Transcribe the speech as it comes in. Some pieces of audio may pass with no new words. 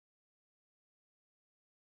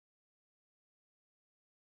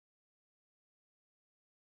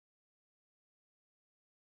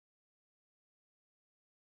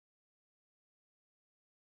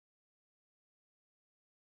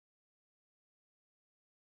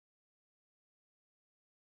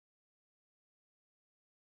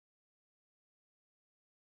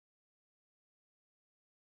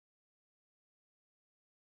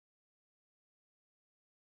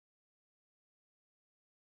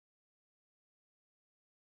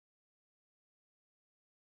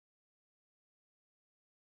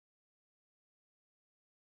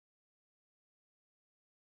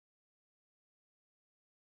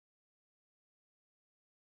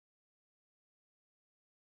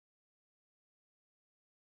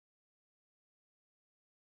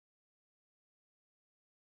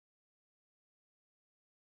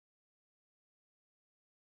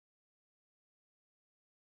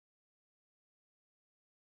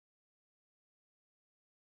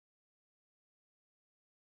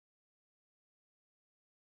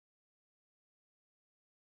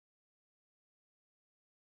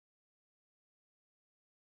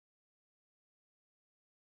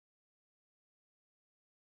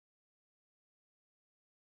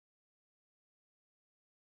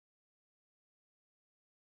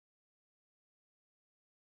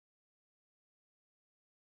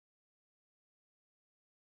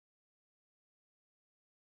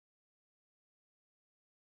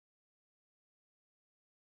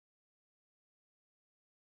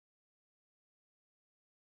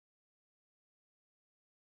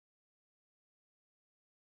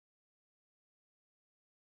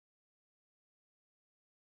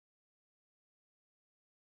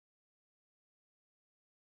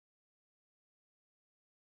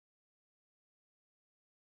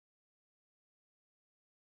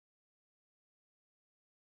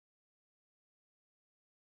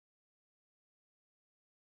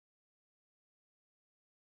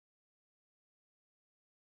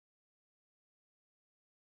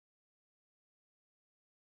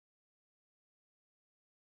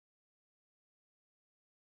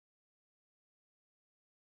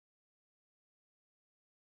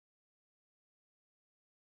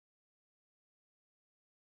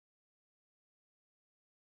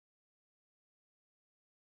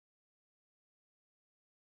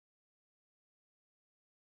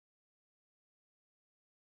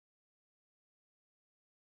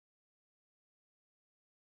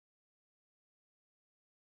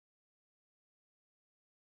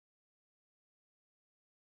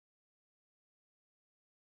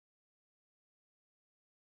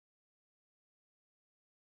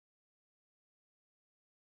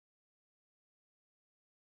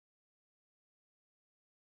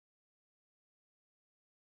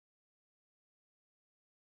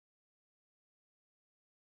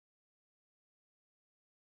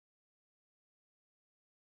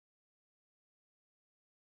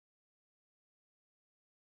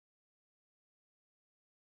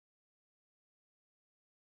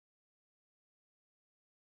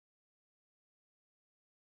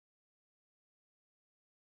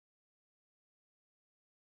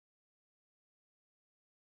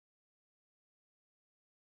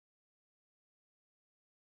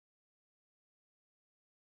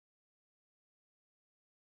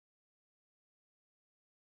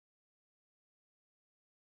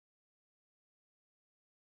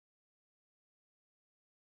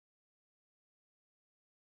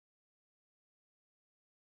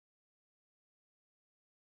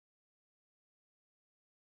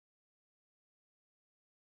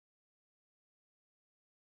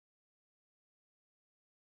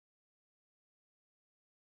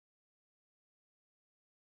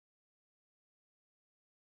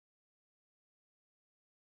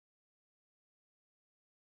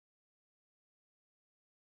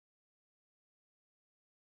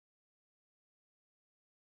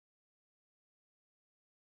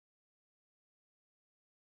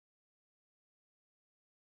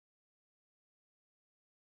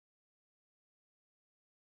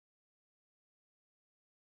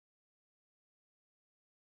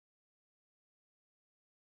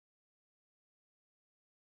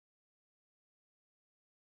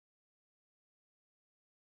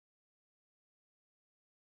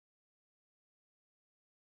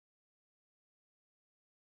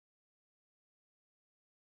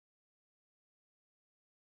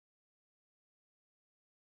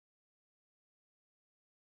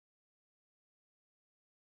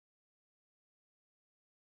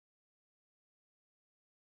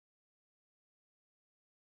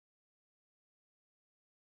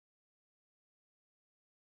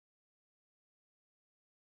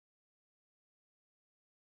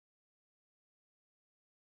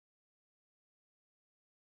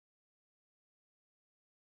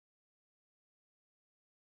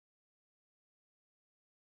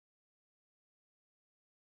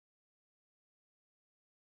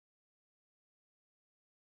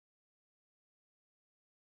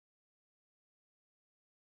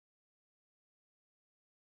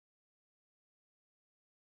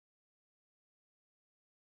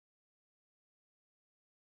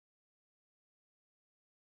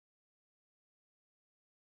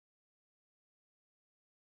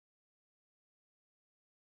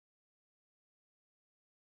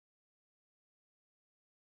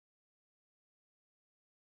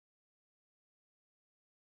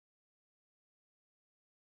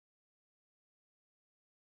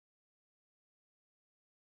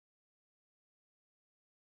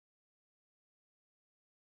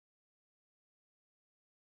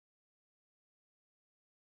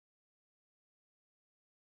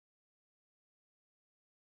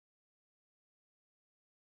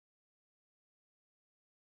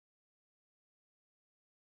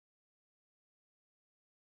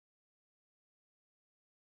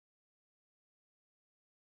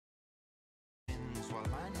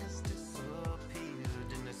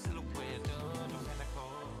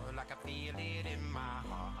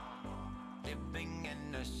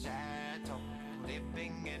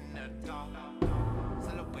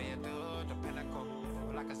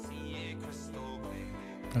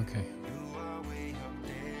Okay.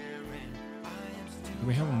 Do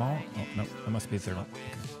we have them all? Oh, no, that must be the third one. Okay.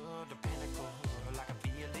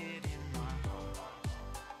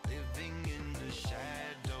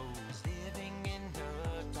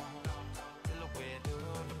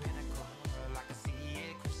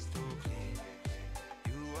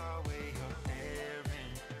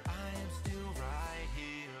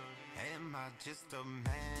 Just a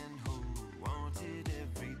man who wanted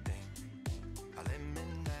everything, a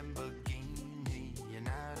lemon Lamborghini and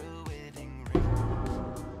not a wedding ring.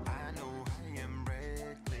 I know I am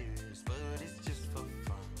reckless, but it's just for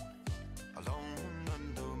fun. Alone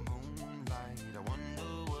under moonlight, I wonder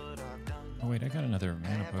what I've done. Oh wait, I got another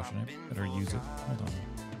mana potion. I better use it. Hold on.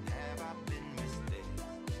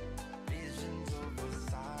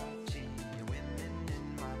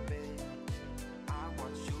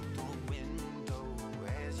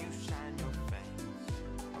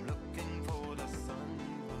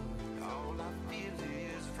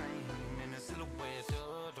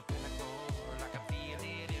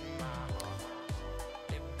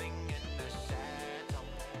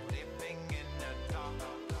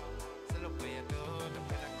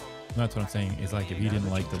 That's what I'm saying. Is like if you didn't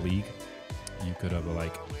like the league, you could have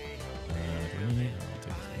like.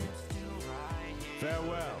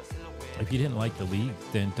 Farewell. If you didn't like the league,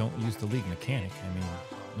 then don't use the league mechanic. I mean,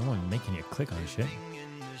 no one making you click on shit.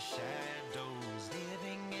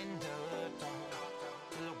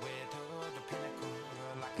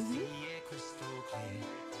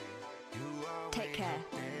 Take care.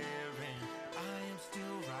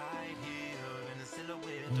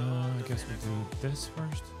 I guess we'll do this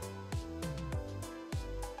first.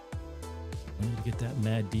 We need to get that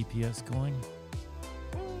mad DPS going.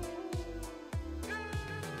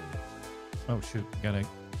 Oh shoot, gotta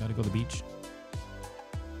go to the beach.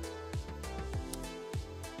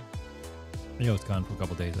 Yo, it's gone for a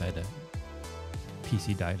couple days. I had a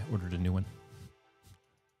PC died, ordered a new one.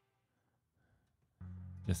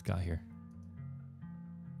 Just got here.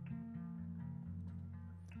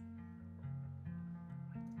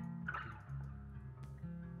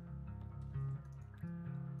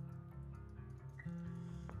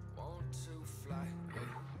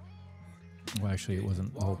 Well, actually, it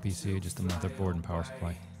wasn't the whole PC, just the motherboard and power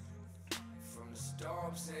supply. From the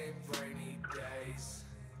storms and rainy days,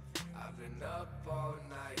 I've been up all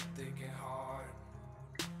night thinking hard.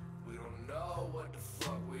 We don't know what the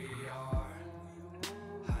fuck we are.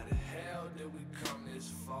 How the hell did we come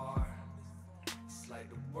this far? It's like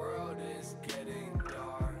the world is getting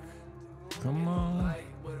dark. Come on.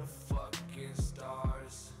 Light with the fucking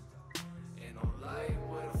stars. Ain't no light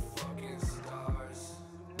with the fucking stars.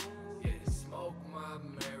 Smoke my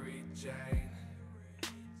Mary Jane.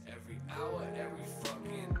 Every hour, every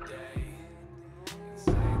fucking day.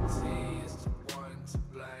 Anxiety is the one to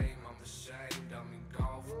blame. I'm ashamed, I'm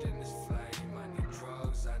engulfed in this flame. I need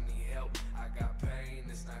drugs, I need help. I got pain,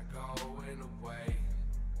 it's not going away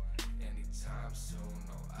anytime soon.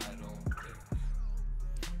 No, I don't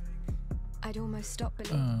think. I'd almost stop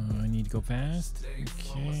believing. I need to go fast.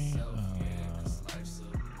 Okay.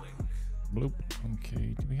 Bloop.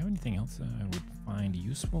 Okay. Do we have anything else that I would find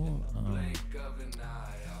useful?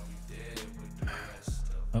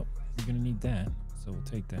 Oh, we're gonna need that, so we'll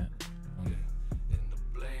take that.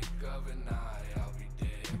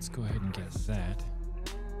 Let's go ahead and get that.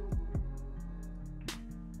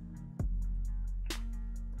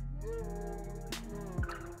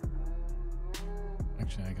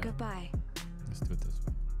 Actually, I got. Goodbye. Let's do it this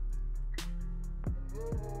way.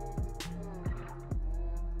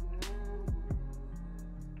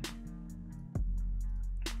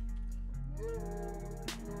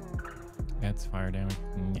 That's fire damage.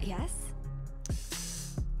 Yes?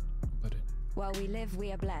 But it. While we live,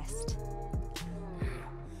 we are blessed.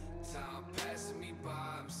 Time passing me by,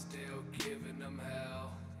 I'm still giving them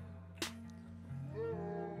hell.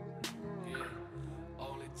 Yeah.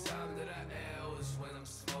 Only time that I L is when I'm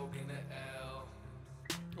smoking the L.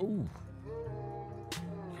 Ooh.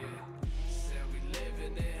 Yeah. Said we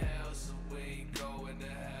living in hell, so we ain't going to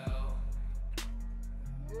hell.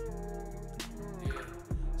 Yeah.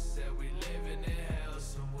 Said we living in hell,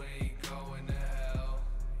 so we ain't going to hell.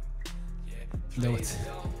 Yeah. No, it's.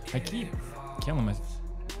 I keep killing myself.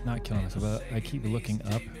 Not killing myself, but I keep looking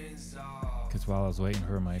up. Because while I was waiting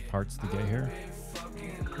for my parts to get here.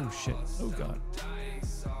 Oh shit. Oh god.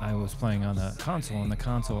 I was playing on the console, and the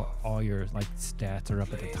console, all your like stats are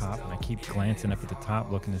up at the top, and I keep glancing up at the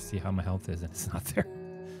top looking to see how my health is, and it's not there.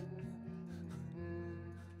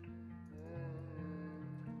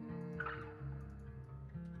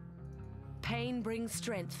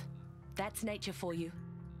 strength. That's nature for you.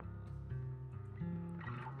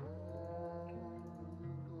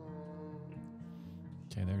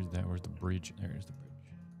 Okay, there's that. Where's the bridge? There's the bridge.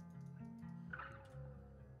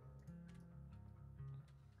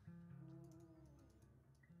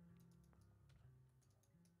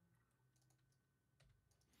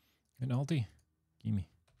 An ulti? Gimme.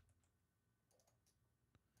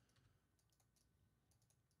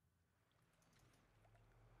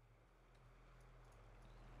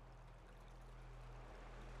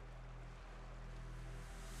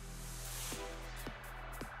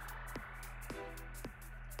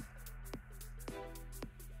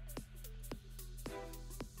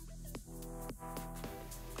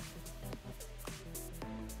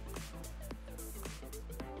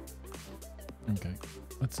 Okay,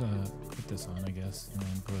 let's put this on, I guess, and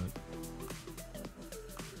then put.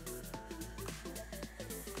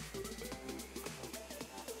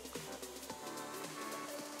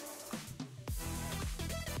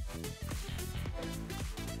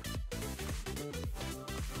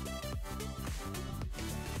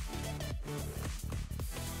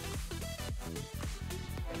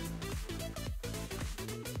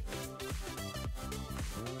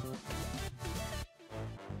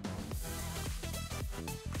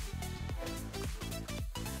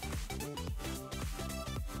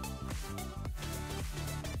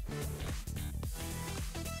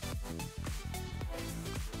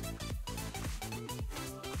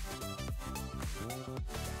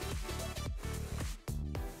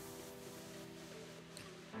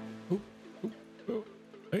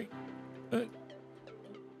 Hey,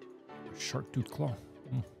 shark tooth claw.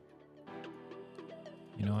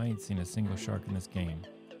 You know, I ain't seen a single shark in this game.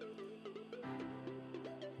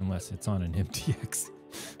 Unless it's on an MTX.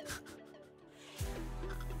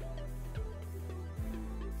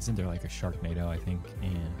 Isn't there like a Sharknado, I think,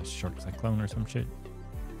 and a Shark Cyclone or some shit?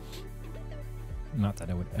 Not that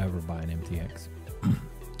I would ever buy an MTX.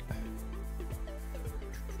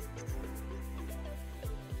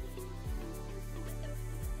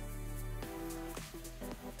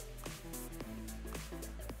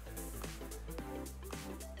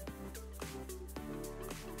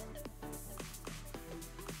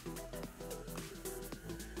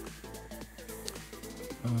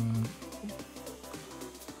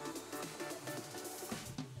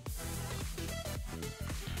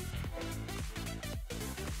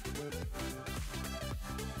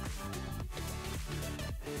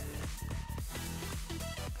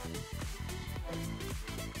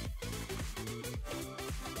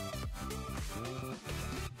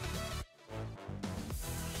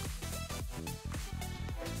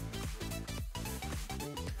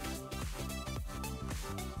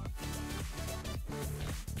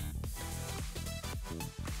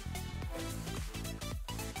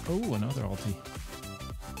 Oh, another ulti.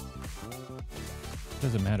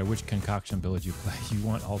 Doesn't matter which concoction build you play, you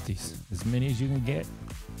want ultis. As many as you can get.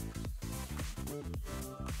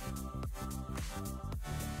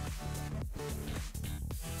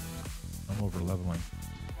 I'm over leveling.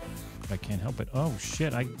 I can't help it. Oh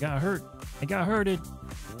shit, I got hurt. I got hurted.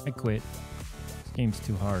 I quit. This game's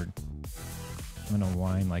too hard. I'm gonna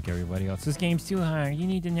whine like everybody else. This game's too hard. You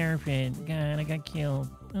need to nerf it. God, I got killed.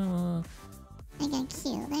 Oh. I got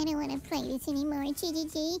killed. I don't want to play this anymore.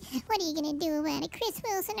 GGG. What are you going to do about it? Chris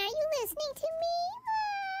Wilson, are you listening to me?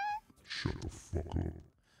 Shut the fuck up.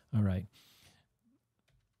 All right.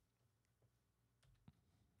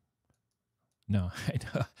 No,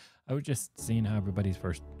 I was just seeing how everybody's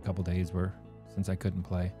first couple days were since I couldn't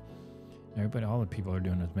play. Everybody, all the people are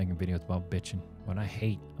doing is making videos about bitching. What I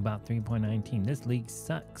hate about 3.19, this league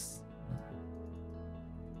sucks.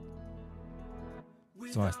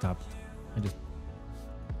 So I stopped. I just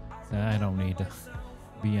said I don't need to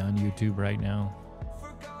be on YouTube right now.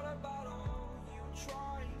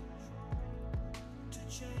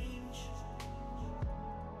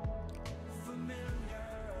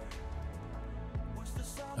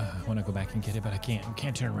 I want to go back and get it, but I can't. I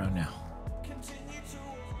can't turn around now.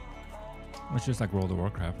 It's just like World of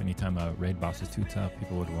Warcraft. Anytime a raid boss is too tough,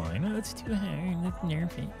 people would whine, "Oh, it's too hard. Let's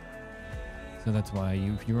nerf it." So that's why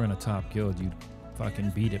if you were in a top guild, you'd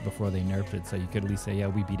fucking beat it before they nerfed it, so you could at least say, "Yeah,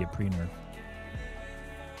 we beat it pre-nerf."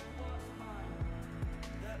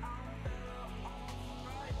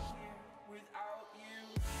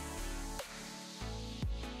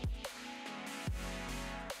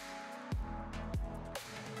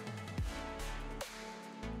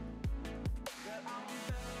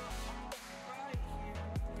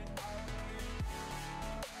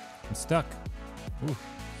 I'm stuck. Ooh,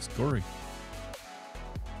 scory.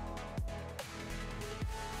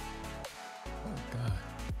 Oh god,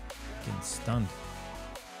 getting stunned.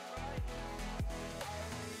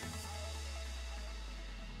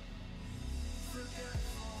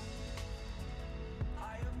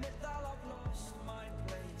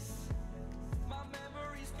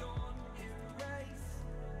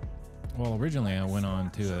 Well, originally I went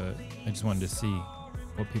on to, I just wanted to see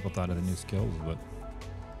what people thought of the new skills, but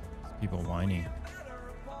people whining.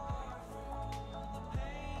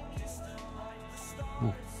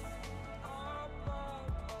 Ooh.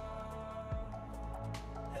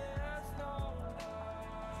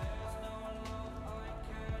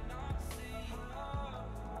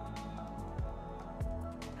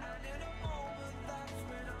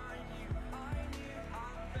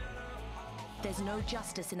 There's no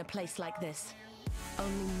justice in a place like this.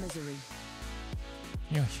 Only misery.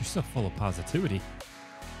 You're so full of positivity.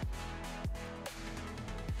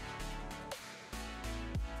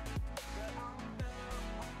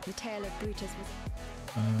 The tale of Brutus was...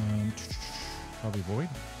 Probably Void.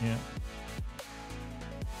 Yeah.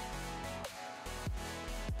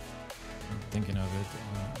 I'm thinking of it.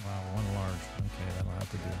 Wow, one large. Okay, that'll have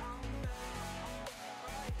to do.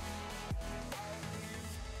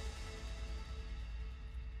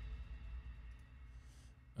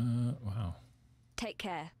 Wow. Take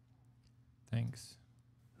care. Thanks.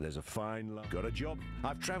 There's a fine line. Got a job?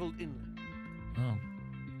 I've traveled inland. Oh.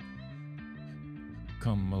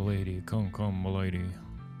 Come, my lady. Come, my lady.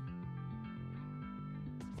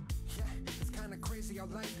 Yeah, it's kinda crazy how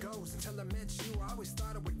life goes. Until I met you, I always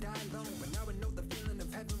thought I would die alone. But now I know the feeling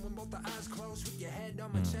of heaven when both the eyes close. With your head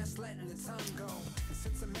on my chest, letting the time go. And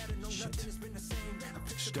since I met her, no nothing has been the same.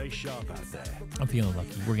 Stay sharp out there. I'm feeling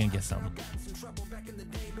lucky. We're gonna get something.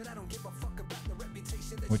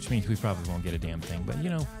 Which means we probably won't get a damn thing. But you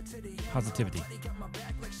know, positivity.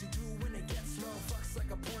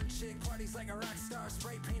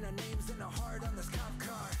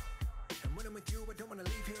 You, I don't wanna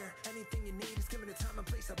leave here. Anything you need, just give me the time and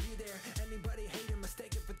place, I'll be there. Anybody hating,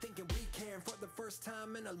 mistaken for thinking we care. And for the first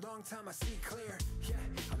time in a long time, I see clear. Yeah,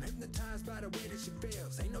 I'm hypnotized by the way that she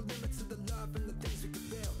feels. Ain't no limit to the love and the things we can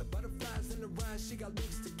build. The butterflies in the rise, she got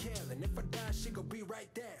looks to kill. And if I die, she gon' be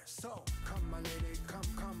right there. So, come my lady,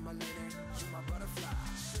 come my lady. You my butterfly,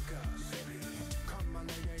 sugar, baby. Come my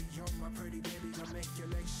lady, you're my pretty baby. I'll make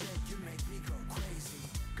your legs shake, you make me go crazy.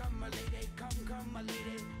 Come my lady, come my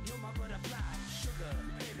lady. You're my butterfly, sugar,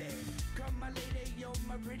 baby. Come my lady, you're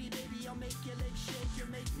my pretty baby. I'll make your legs shake, you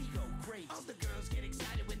make me go crazy. All the girls get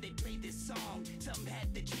excited when they play this song. Some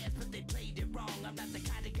had the chance, but they played it wrong. I'm not the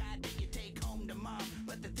kind of guy that you take home to mom.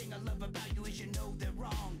 But the thing I love about you is you know they're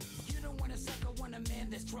wrong. You don't want a sucker, want a man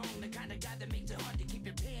that's strong. The kind of guy that makes it hard to keep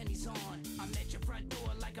your panties on. I'm at your front door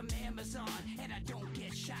like I'm Amazon. And I don't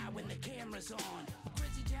get shy when the camera's on.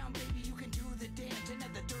 Crazy town, baby, you can do the dance.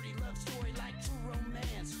 Another dirty love story like true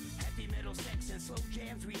romance. Heavy metal sex and slow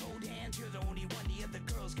jams, we hold hands. You're the only one, the other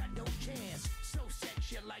girls got no chance. So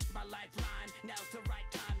sex, you like my lifeline. Now's the right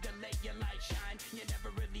time to let your light shine. You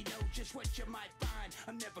never really know just what you might find.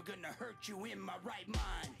 I'm never gonna hurt you in my right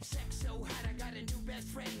mind. Sex so hot, I got a new best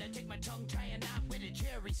friend. I take my tongue, tie a knot with a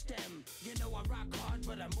cherry stem. You know I rock hard,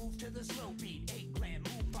 but I move to the slow beat. Eggplant,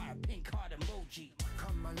 move by a pink heart emoji.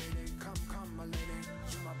 Come my lady, come my lady.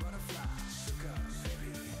 You're my butterfly, sugar,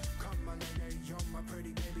 baby. Come my lady, you're my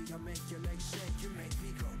pretty baby. I'll make your legs shake, you make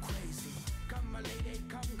me go crazy. Come my lady,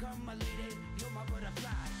 come my lady. You're my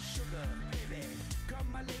butterfly, sugar, baby.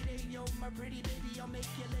 Come my lady, you're my pretty baby. I'll make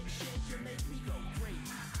your legs shake, you make me go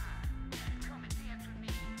crazy. Come and dance with me.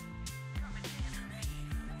 Come and dance with me.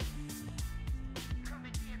 Come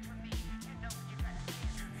and dance with me. You know you gotta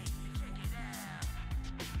dance with me. Check it out.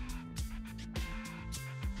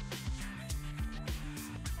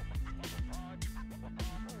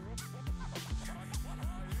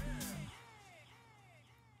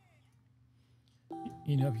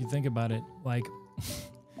 You know, if you think about it, like,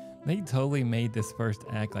 they totally made this first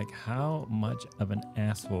act. Like, how much of an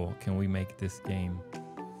asshole can we make this game?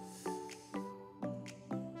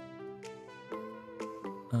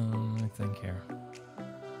 I think here.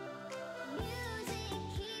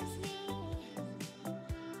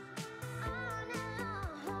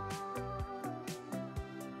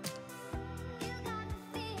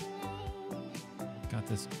 Got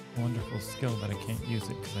this wonderful skill, but I can't use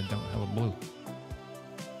it because I don't have a blue.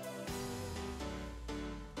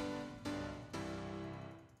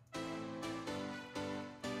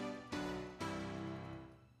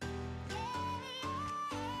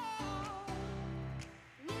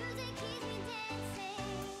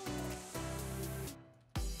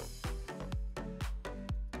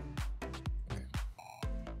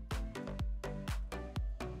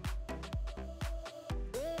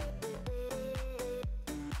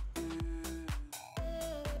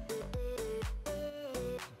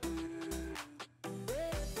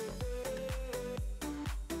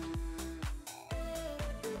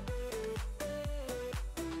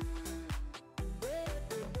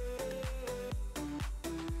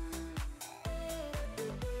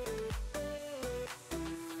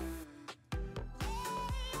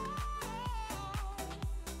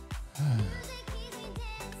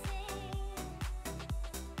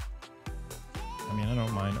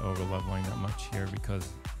 mind over leveling that much here because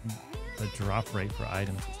the drop rate for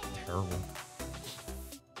items is terrible.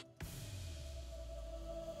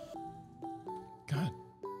 God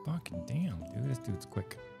fucking damn, dude. This dude's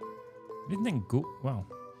quick. I didn't think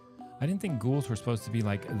I didn't think ghouls were supposed to be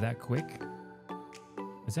like that quick.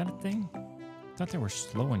 Is that a thing? I thought they were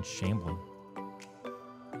slow and shambling.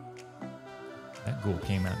 That ghoul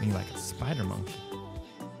came at me like a spider monkey.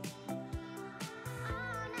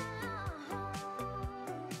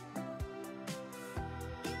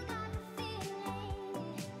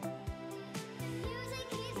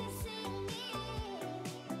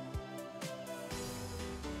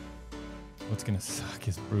 What's gonna suck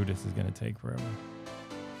is Brutus is gonna take forever.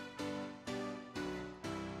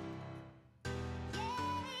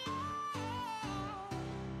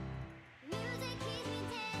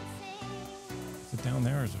 Is it down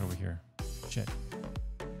there or is it over here? Shit.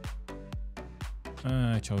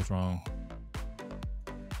 I chose wrong.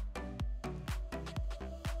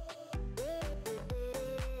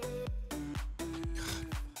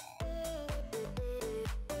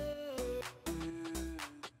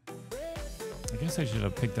 I guess I should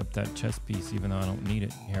have picked up that chest piece even though I don't need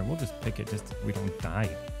it. Here, we'll just pick it just so we don't die.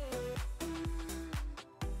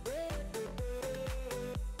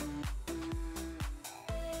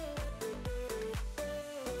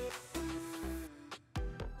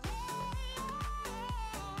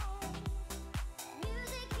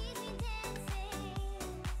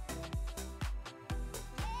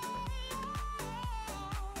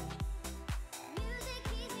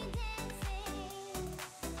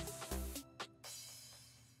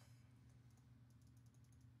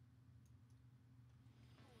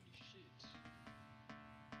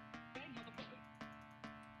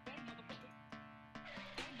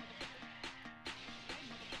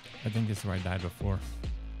 I think this is where I died before.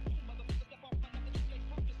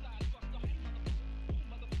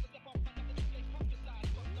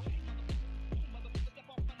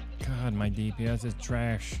 God, my DPS is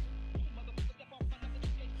trash.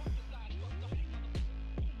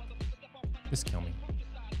 Just kill me.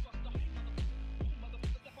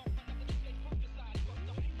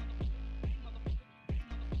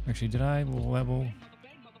 Actually, did I level?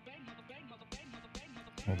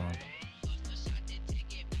 Hold on.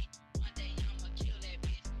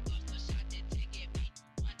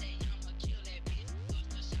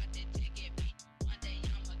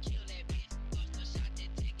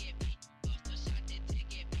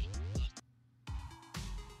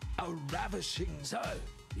 A ravishing so.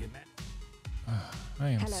 You met. I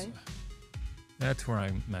am. Hello. That's where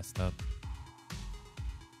I messed up.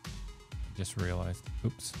 Just realized.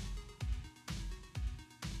 Oops.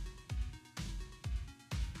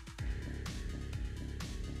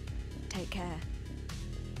 Take care.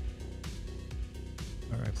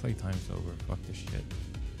 Alright, playtime's over. Fuck this shit.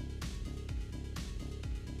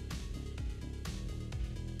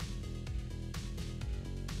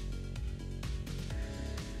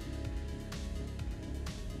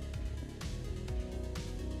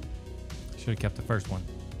 Should have kept the first one.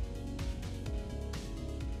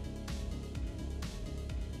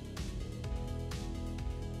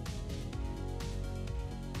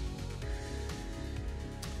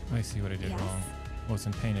 I see what I did Yes. wrong.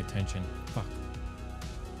 Wasn't paying attention. Fuck.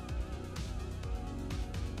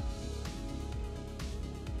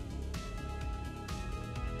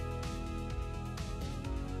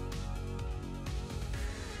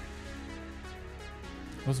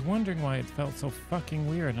 I was wondering why it felt so fucking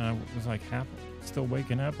weird, and I was like still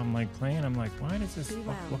waking up. I'm like playing. I'm like, why does this Be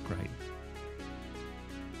well. look right?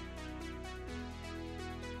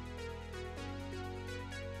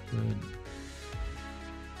 Good.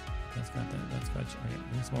 That's got that. That's got. Okay,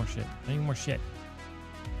 I need some more shit. I need more shit.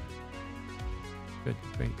 Good.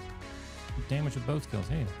 Great. Damage with both skills.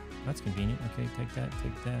 Hey, that's convenient. Okay, take that.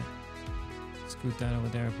 Take that. Scoot that over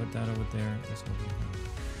there. Put that over there. This will be.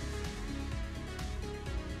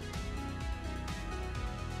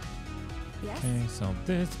 Yes? Okay, so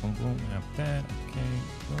this one won't have that. Okay.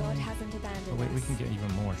 God boom. hasn't abandoned Oh wait, we us. can get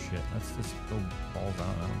even more shit. Let's just go balls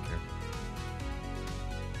out. I don't care.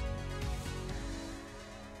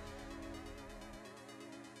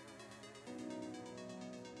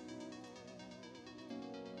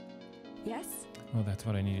 Yes? Oh, that's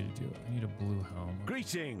what I needed to do. I need a blue helm.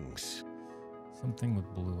 Greetings. Something with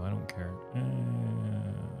blue. I don't care.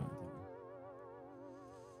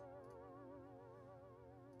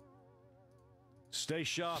 Stay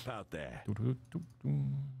sharp out there. Doo-doo-doo-doo.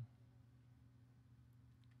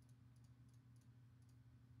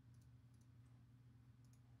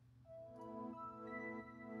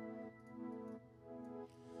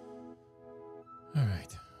 All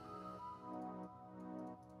right.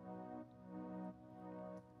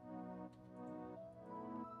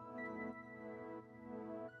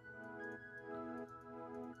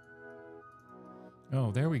 Oh,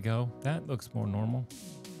 there we go. That looks more normal.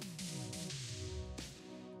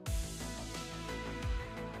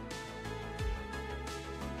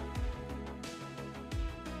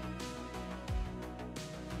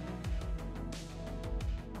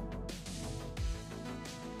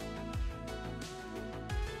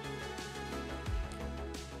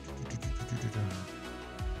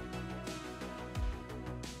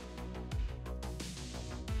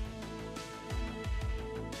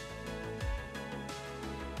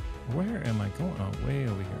 Where am I going? Oh, way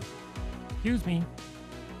over here. Excuse me.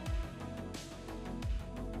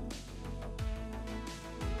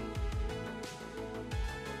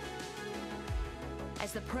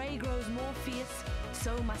 As the prey grows more fierce,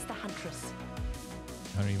 so must the huntress.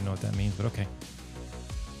 I don't even know what that means, but okay.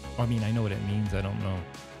 I mean, I know what it means. I don't know.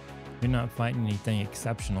 You're not fighting anything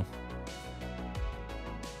exceptional.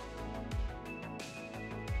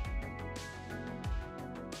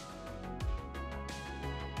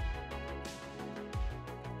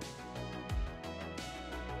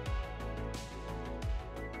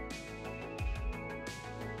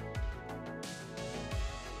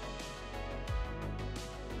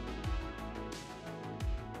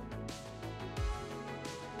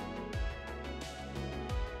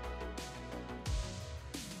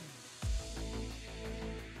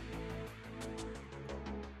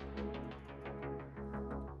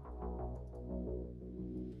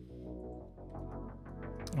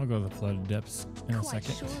 I'll go to the flooded depths in a Quite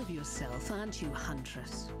second. sure of yourself, aren't you,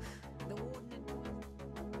 Huntress? The warden.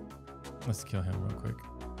 Let's kill him real quick.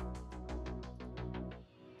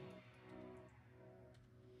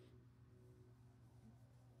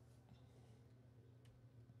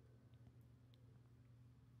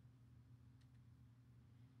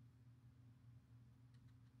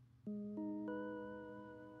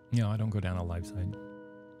 No, I don't go down a life side.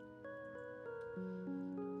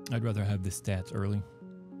 I'd rather have the stats early.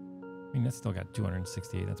 I mean, that's still got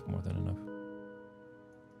 268. That's more than enough.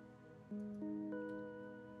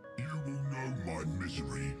 You will know my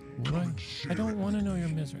misery. What? Come and share I don't it want to with know your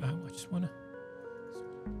me. misery. I just want to.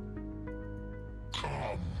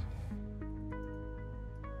 Come.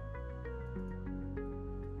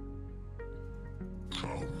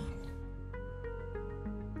 Come.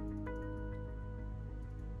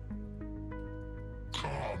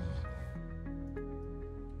 Come.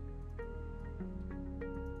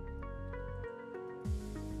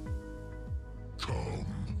 Come.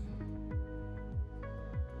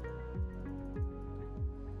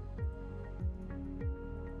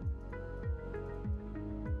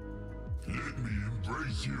 Let me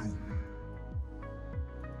embrace you.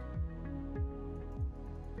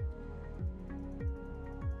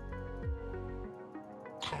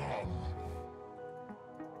 Come.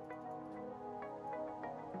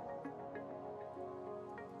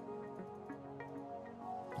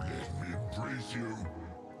 Let me embrace you.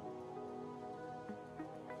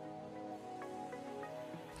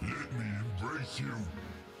 Let me embrace you.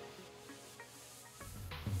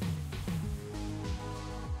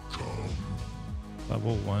 Come.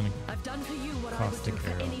 Level 1. I've done for you what I would do Caustic for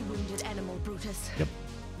arrow. any wounded animal, Brutus. Yep.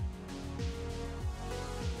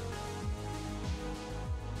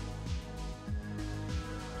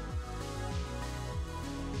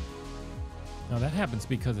 Now that happens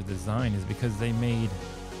because of design, is because they made...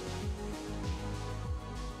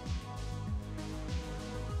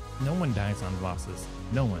 No one dies on bosses.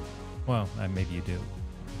 No one. Well, maybe you do.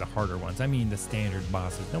 The harder ones. I mean the standard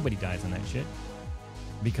bosses. Nobody dies on that shit.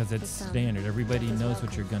 Because it's standard. Everybody death is knows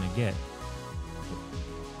what welcome. you're gonna get.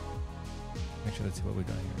 Make sure let's see what we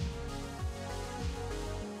got here.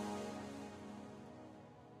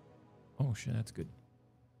 Oh shit, that's good.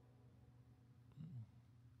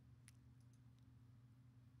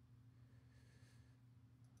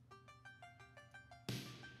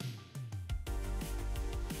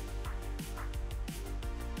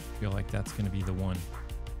 Feel like that's gonna be the one.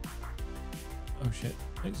 Oh shit.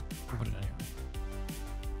 I just put it on here.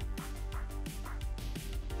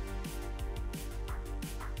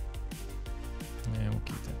 Yeah, we'll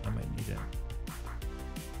keep that. I might need that.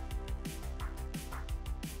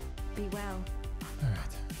 Be well.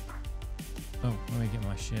 Alright. Oh, let me get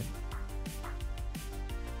my shit.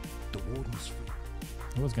 The warden's free.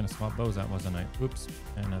 I was gonna swap those out, wasn't I? Oops.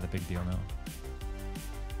 Another big deal now.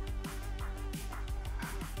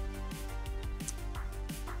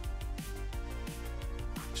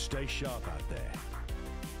 Stay sharp out there.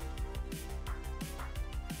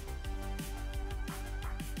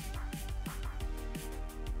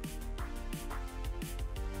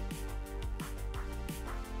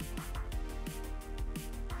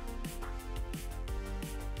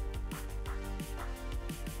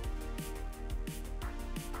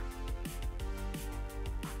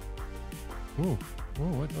 Ooh. Ooh,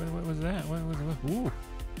 what was that? What was it? Ooh.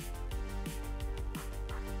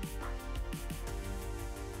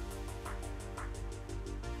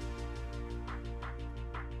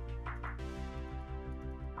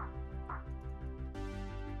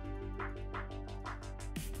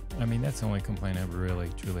 I mean, that's the only complaint I really,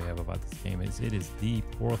 truly have about this game is it is the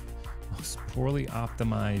most poorly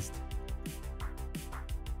optimized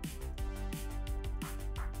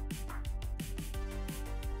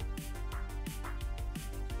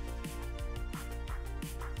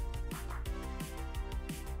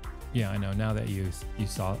Yeah, I know. Now that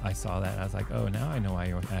I saw that, I was like, oh, now I know why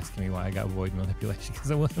you were asking me why I got void manipulation,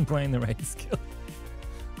 because I wasn't playing the right skill.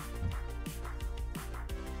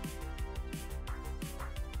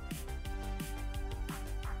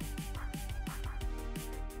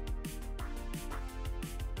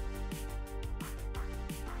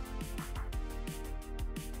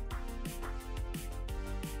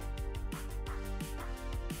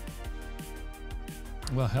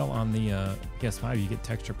 Well, hell, on the PS5 you get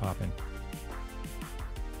texture popping.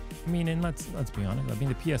 I mean, and let's be honest. I mean,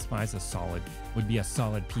 the PS5 is would be a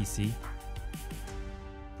solid PC,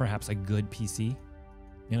 perhaps a good PC,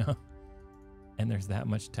 you know. And there's that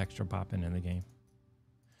much texture popping in the game.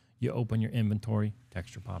 You open your inventory,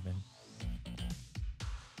 texture popping.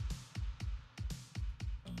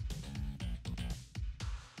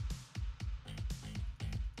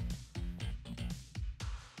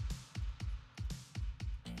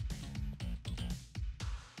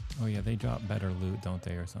 Oh yeah, they drop better loot, don't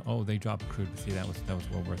they, or something? Oh, they drop crude. See, that was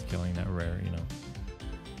well worth killing that rare, you know.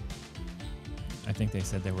 I think they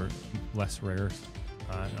said they were less rares.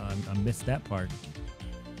 I missed that part.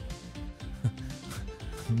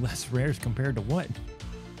 Less rares compared to what?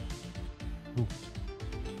 Ooh.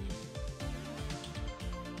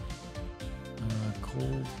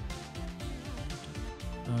 Cold.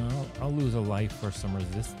 I'll lose a life for some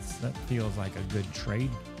resistance. That feels like a good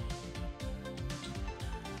trade.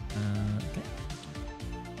 Okay.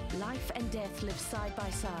 Life and death live side by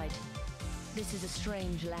side. This is a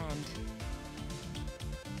strange land.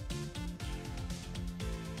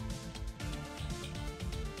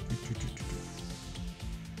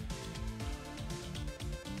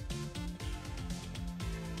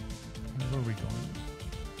 Where are we going?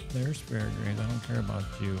 There's Fair Grace. I don't care about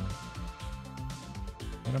you.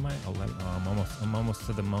 What am I? 11. Oh, I'm almost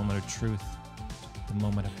to the moment of truth. The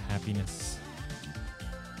moment of happiness.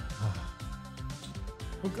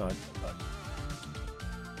 Oh God. Oh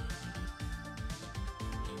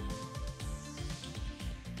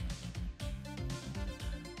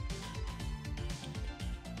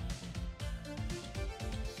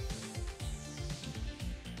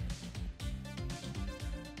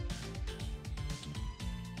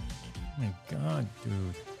my God,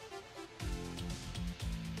 dude.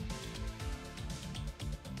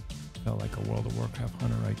 Felt like a World of Warcraft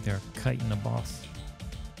hunter right there, kiting the boss.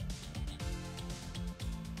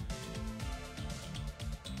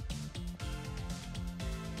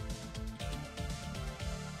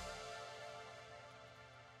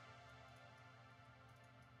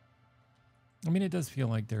 I mean, it does feel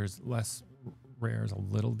like there's less rares a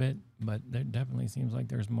little bit, but there definitely seems like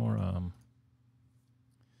there's more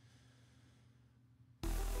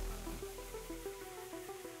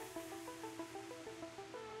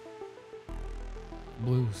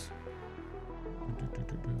blues.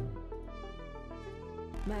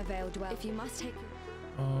 My veil dwell. If you must take.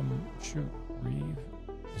 Shoot, Reeve.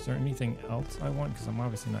 Is there anything else I want? Because I'm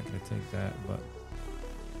obviously not going to take that, but.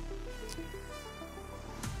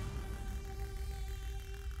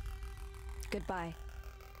 Goodbye.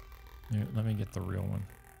 Here, let me get the real one.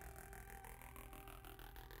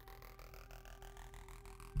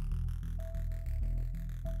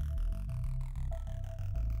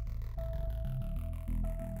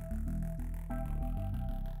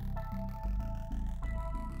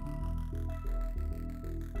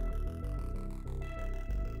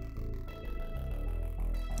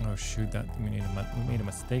 Oh shoot! We made a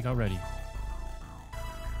mistake already.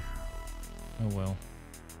 Oh well.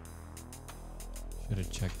 Should have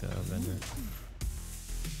checked the vendor.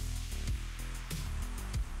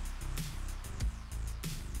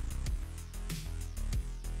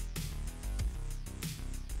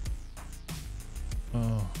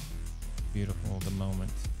 Oh, beautiful, the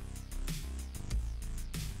moment.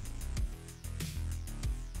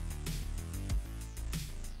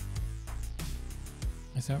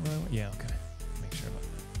 Is that right? Yeah, okay. Make sure about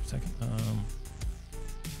that for a second.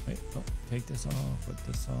 Wait, oh, take this off, put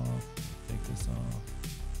this off. Take this off.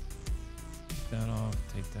 Take that off.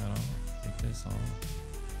 Take that off. Take this off.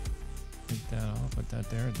 Take that off. Put that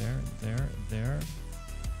there.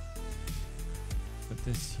 put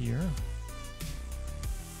this here.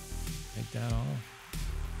 Take that off.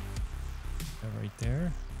 That right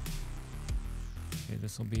there. Okay,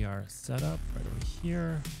 this will be our setup right over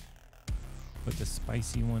here. Put the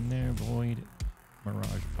spicy one there. Void,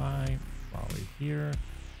 Mirage by. While we're here.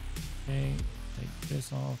 Okay, take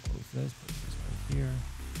this off. Close this. Put this right here.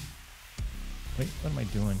 Wait, what am I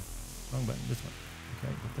doing? Wrong button. This one.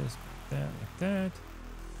 Okay, put this, put that, like that.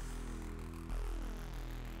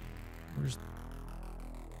 Where's...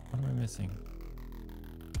 What am I missing?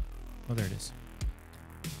 Oh, there it is.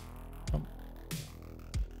 Oh.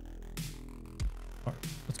 All right,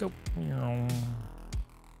 let's go.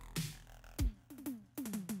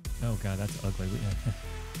 Oh god, that's ugly. Alright.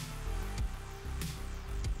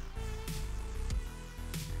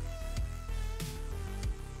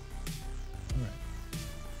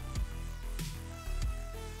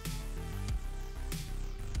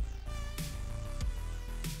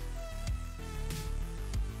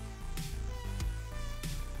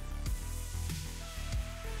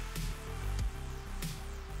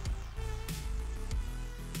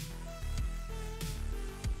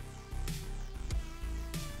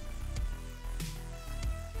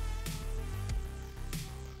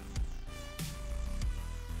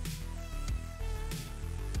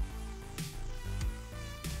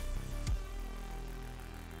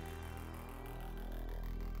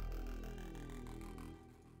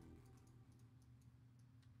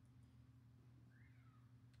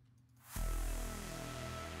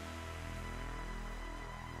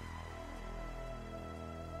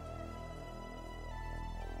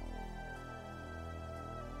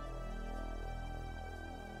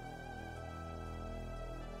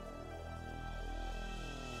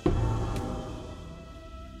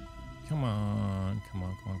 Come on, come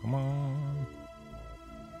on, come on, come on.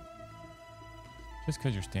 Just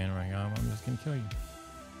because you're standing right here, I'm just going to kill you.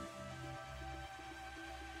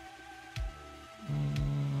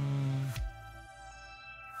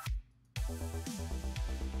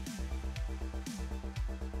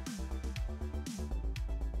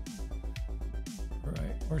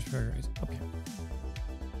 Right, where's Fair Guys? Up here.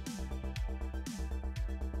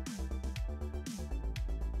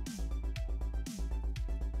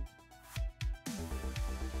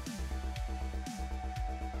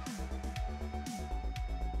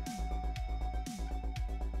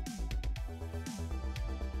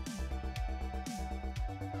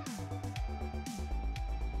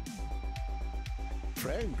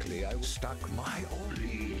 Frankly, I Stuck my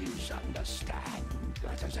please understand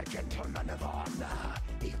that as a gentleman of honor,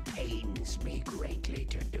 it pains me greatly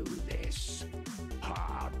to do this.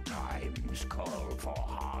 Hard times call for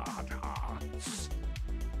hard hearts.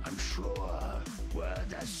 I'm sure were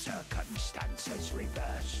the circumstances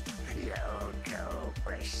reversed, you'd do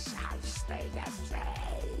precisely the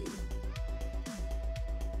same.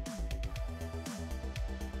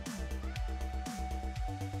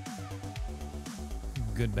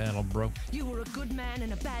 Good battle, bro. You were a good man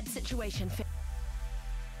in a bad situation.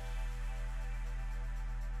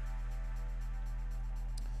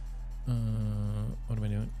 What am I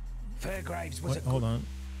doing? Fairgraves was What? Hold on.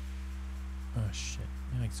 Oh shit!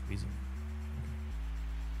 I like squeezing.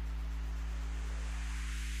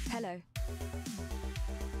 Hello.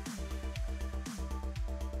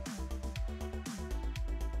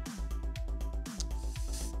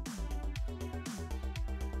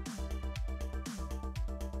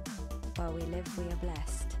 While we live, we are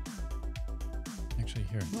blessed. Actually,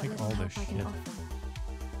 here, What take little all help this I can shit. offer?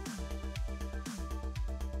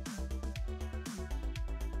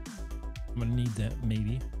 I'm gonna need that,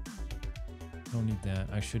 maybe. Don't need that.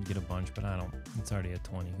 I should get a bunch, but I don't. It's already at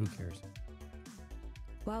 20. Who cares?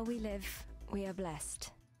 While we live, we are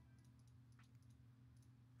blessed.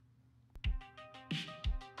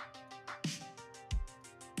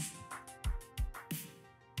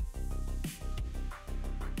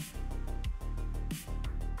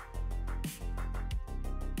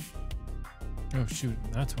 Oh shoot,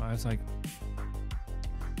 that's why I was like,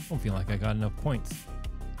 I don't feel like I got enough points.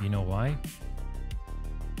 You know why?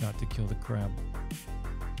 Got to kill the crab.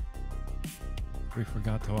 We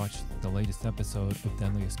forgot to watch the latest episode of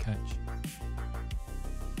Deadliest Catch.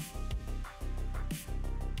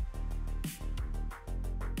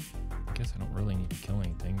 I guess I don't really need to kill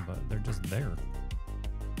anything, but they're just there.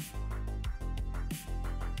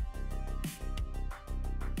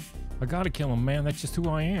 I gotta kill them, man. That's just who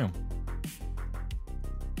I am.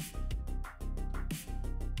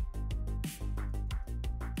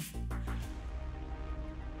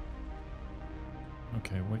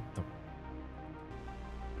 Okay, wait.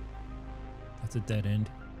 That's a dead end.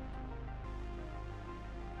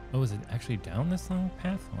 Oh, is it actually down this long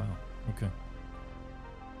path? Wow. Okay.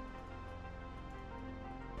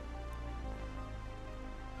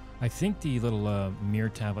 I think the little mirror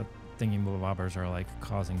tablet thingy-bobbers are like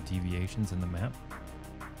causing deviations in the map.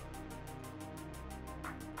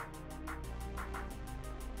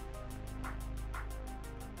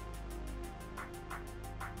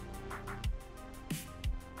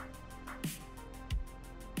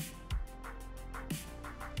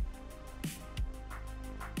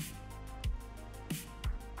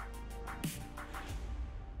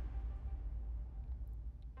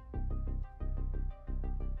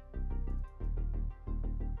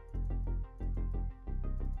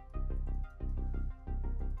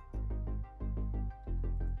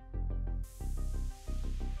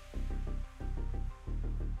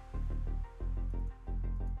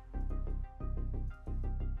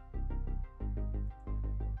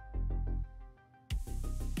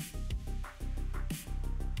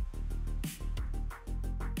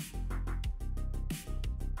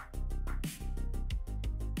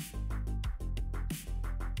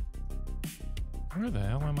 Where the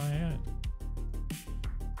hell am I at?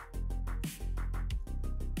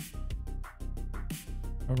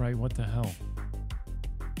 Alright, what the hell?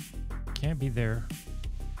 Can't be there.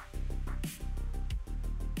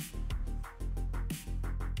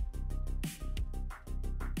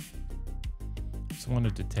 Just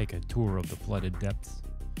wanted to take a tour of the flooded depths,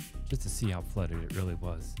 just to see how flooded it really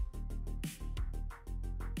was.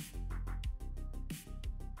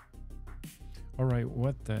 Alright,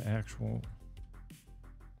 what the actual...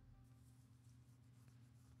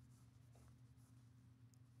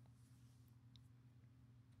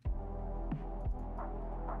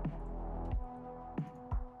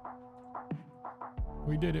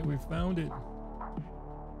 We did it, we found it.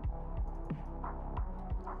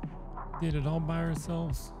 Did it all by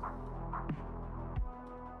ourselves.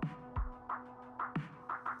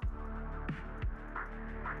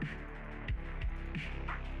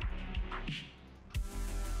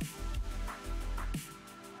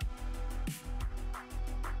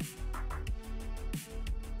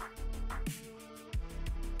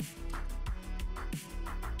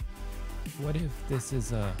 What if this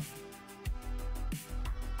is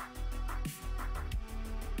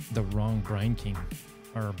the wrong Brine King,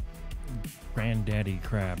 or Granddaddy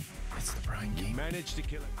Crab? It's the Brine King. Managed to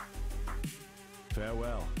kill it.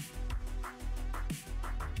 Farewell.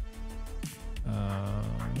 No.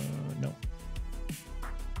 No.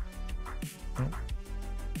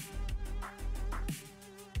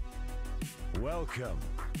 Welcome.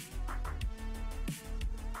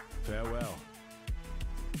 Farewell.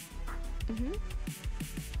 Mm-hmm.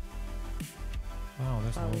 Wow,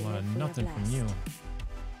 there's a Well, we whole lot live, of we are nothing from you. blessed.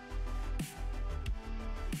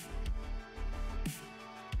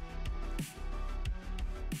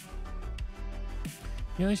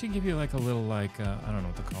 Yeah, they should give you like a little like, I don't know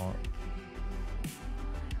what to call it.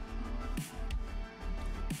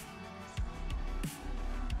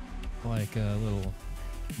 Like a little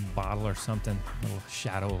bottle or something, a little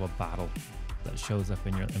shadow of a bottle that shows up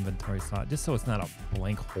in your inventory slot, just so it's not a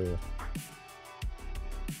blank hole.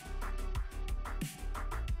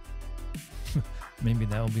 Maybe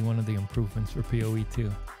that will be one of the improvements for POE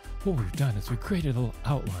 2. What we've done is we created a little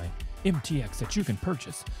outline, MTX, that you can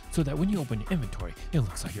purchase, so that when you open your inventory, it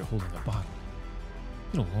looks like you're holding a bottle.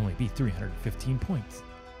 It'll only be 315 points.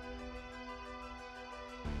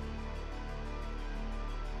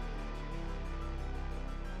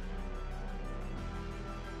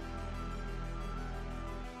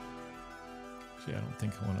 Actually, I don't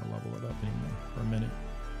think I want to level it up anymore for a minute.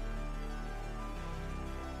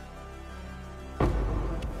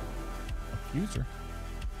 A fuser.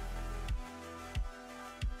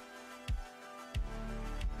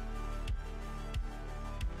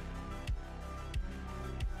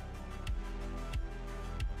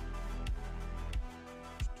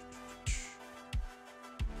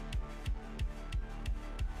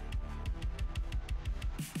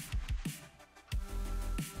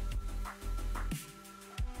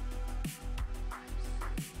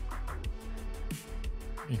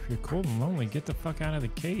 If you're cold and lonely, get the fuck out of the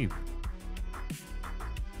cave.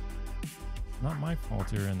 It's not my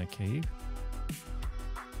fault you're in the cave.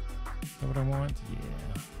 Is that what I want?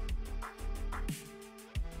 Yeah.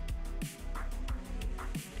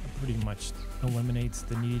 That pretty much eliminates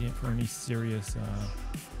the need for any serious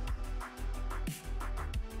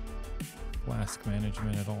flask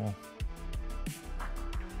management at all.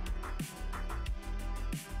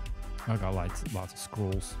 I got lots of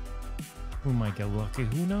scrolls. Who might get lucky?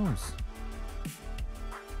 Who knows?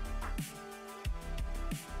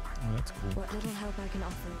 Oh, that's cool. What little help I can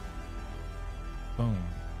offer. Boom.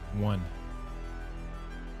 1.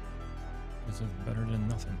 This is better than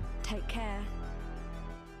nothing. Take care.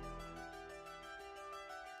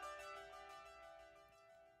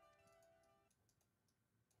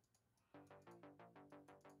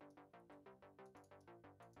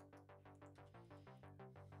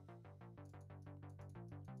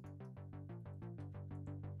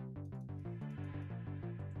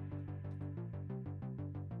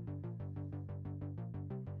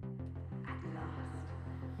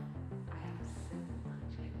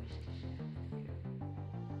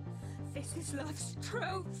 This is love's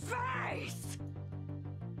true face!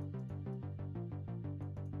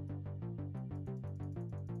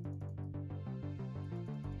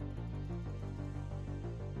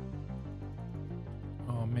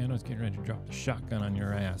 Oh man, I was getting ready to drop the shotgun on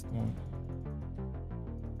your ass.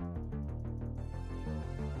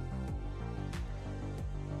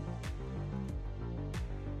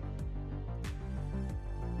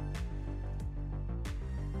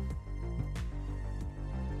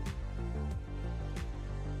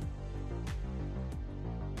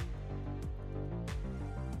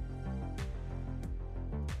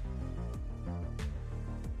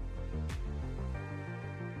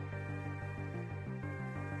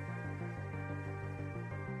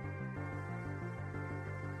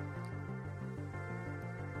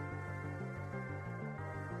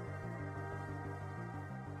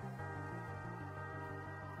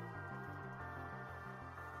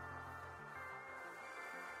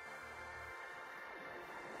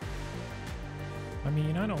 I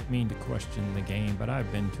mean, I don't mean to question the game, but I've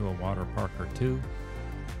been to a water park or two.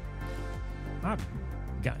 I've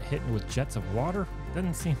got hit with jets of water.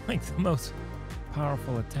 Doesn't seem like the most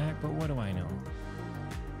powerful attack, but what do I know?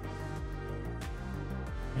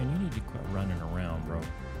 Man, you need to quit running around, bro.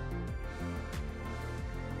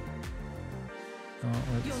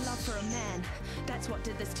 Your love for a man, that's what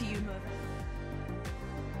did this to you, Mervyn.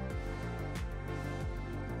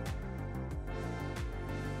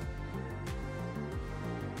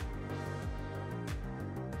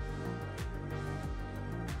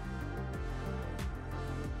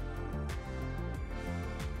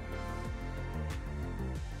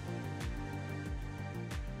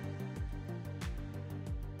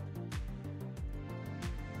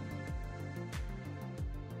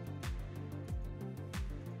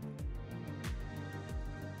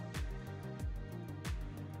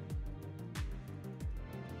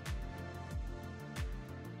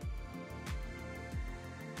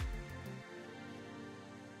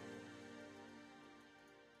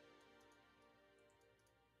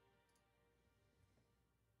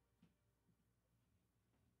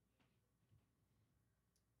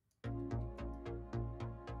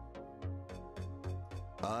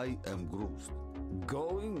 I am Groot.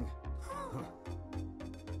 Going?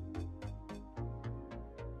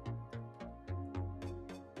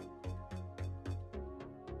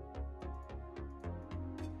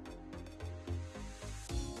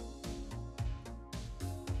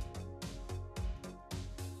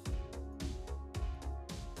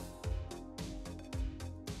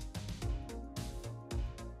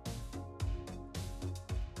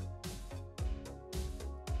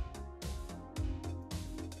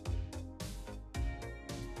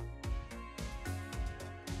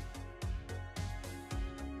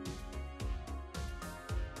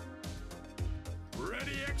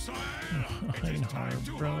 Ready, Exile! It is time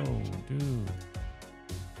to bro, hunt. dude.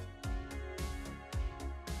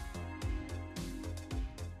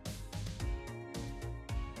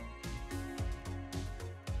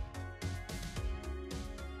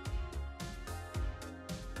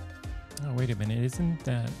 Oh, wait a minute. Isn't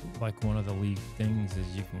that like one of the League things is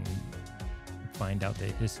you can find out the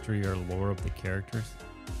history or lore of the characters?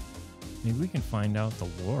 Maybe we can find out the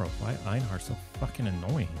lore of why Einhar's so fucking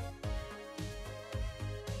annoying.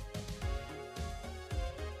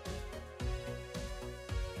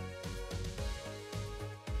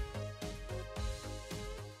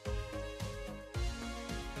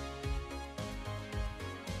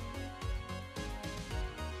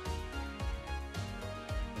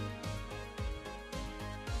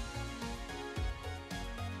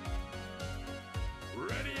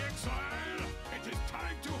 Ready, Exile! It is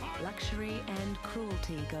time to hunt. Luxury and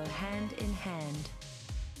cruelty go hand in hand.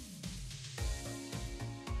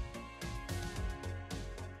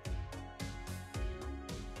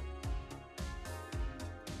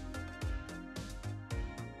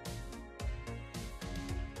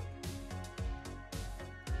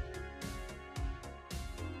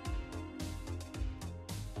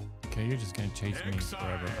 Okay, you're just gonna chase me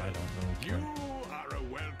forever. I don't really You care. are a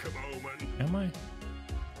welcome omen. Am I?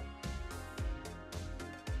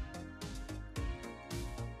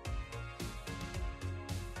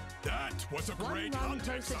 That was a One great rung hunt,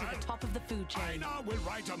 closer to Exile. the top of the food I chain. now will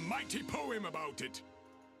write a mighty poem about it.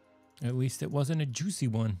 At least it wasn't a juicy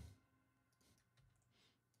one.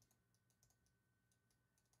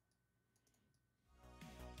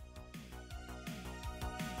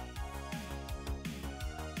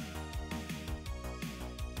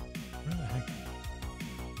 Where the heck?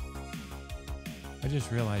 I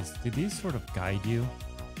just realized, did these sort of guide you?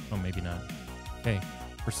 Oh, maybe not. Okay,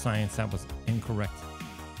 for science, that was incorrect.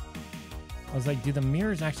 I was like, do the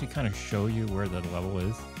mirrors actually kind of show you where the level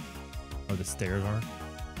is? Or the stairs are?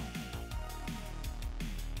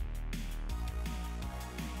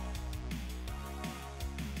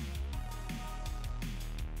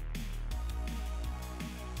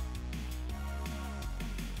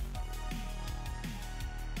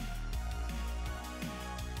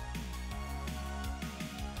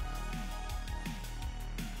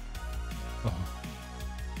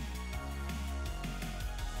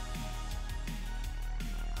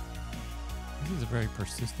 This is a very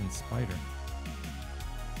persistent spider.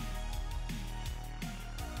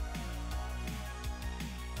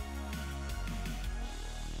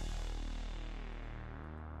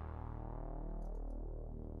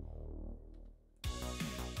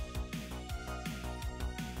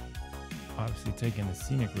 Obviously taking the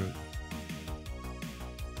scenic route.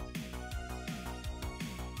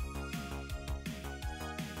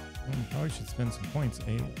 Probably should spend some points.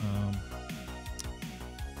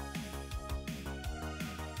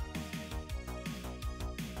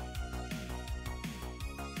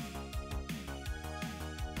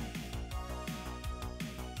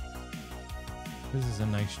 This is a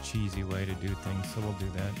nice cheesy way to do things, so we'll do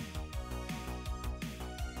that.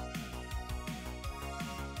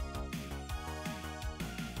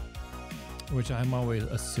 Which I'm always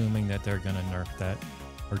assuming that they're gonna nerf that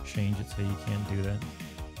or change it so you can't do that.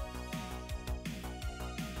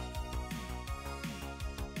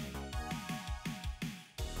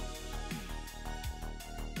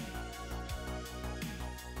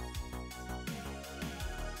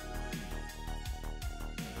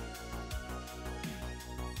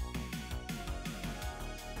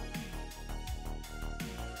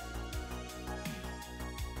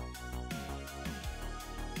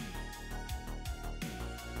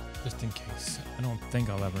 Just in case. I don't think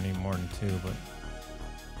I'll ever need more than 2, but...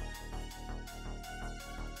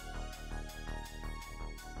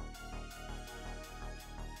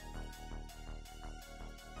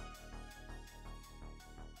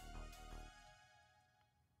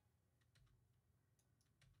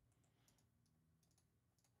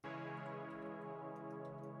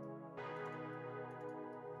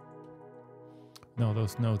 No,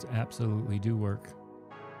 those nodes absolutely do work.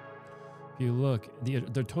 If you look,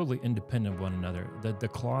 they're totally independent of one another. The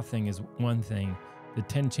claw thing is one thing. The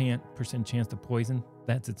 10% chance to poison,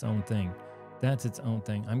 that's its own thing. That's its own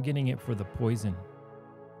thing. I'm getting it for the poison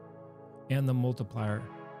and the multiplier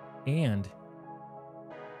and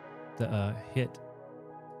the hit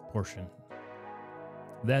portion.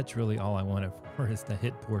 That's really all I want it for, is the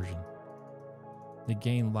hit portion. To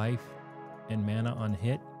gain life and mana on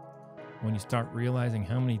hit, when you start realizing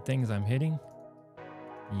how many things I'm hitting,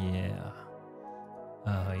 yeah.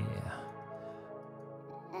 Oh, yeah.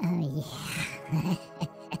 Oh, yeah.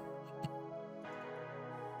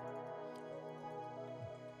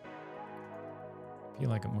 Feel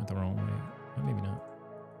like I went the wrong way. But maybe not.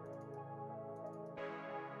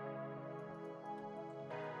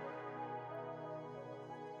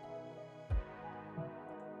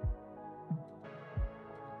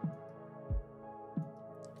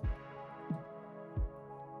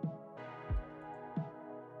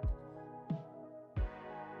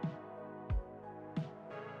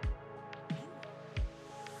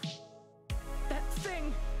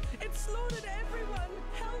 It slaughtered everyone!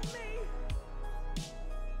 Help me!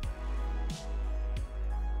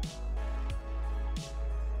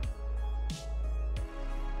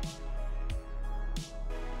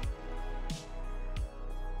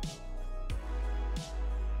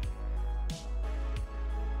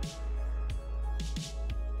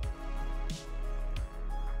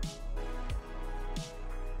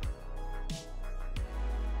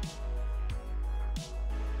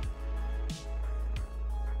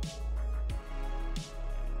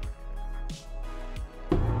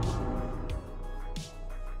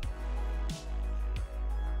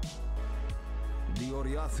 The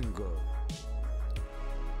Oriath girl.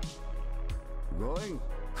 Going?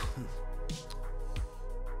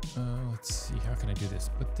 Let's see. How can I do this?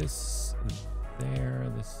 Put this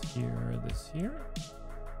there, this here, this here.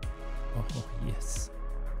 Oh, yes.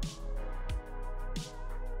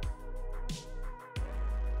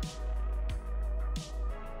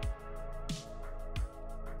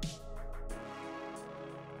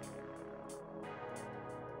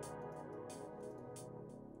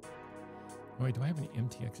 Oh, wait, do I have any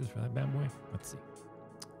MTXs for that bad boy? Let's see.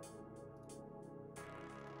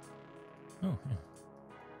 Oh, yeah.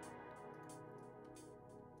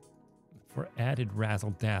 For added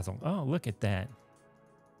razzle dazzle. Oh, look at that.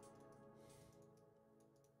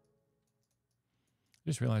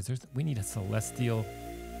 Just realized we need a celestial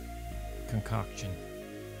concoction.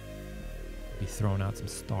 Be throwing out some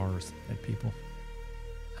stars at people.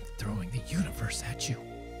 I'm throwing the universe at you.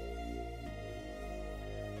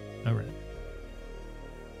 All right.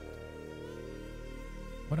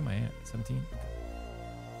 What am I at? 17?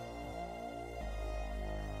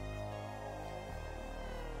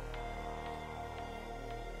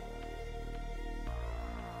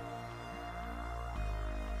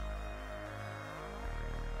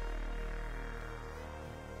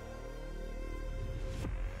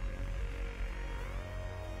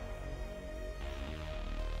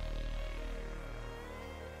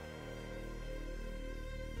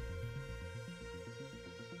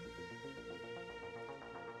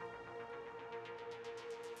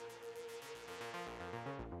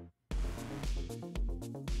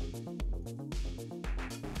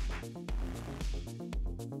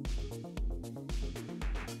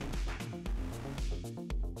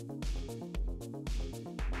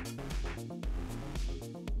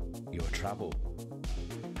 Your trouble.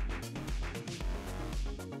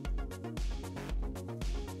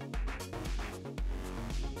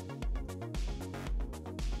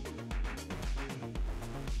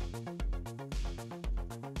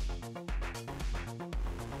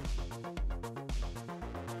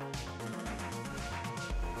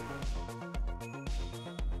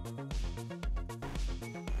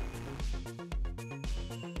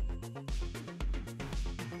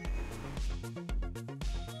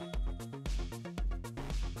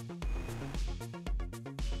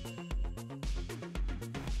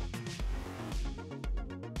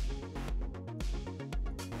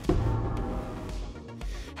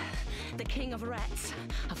 The king of rats.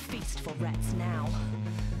 A feast for rats now.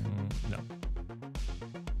 No.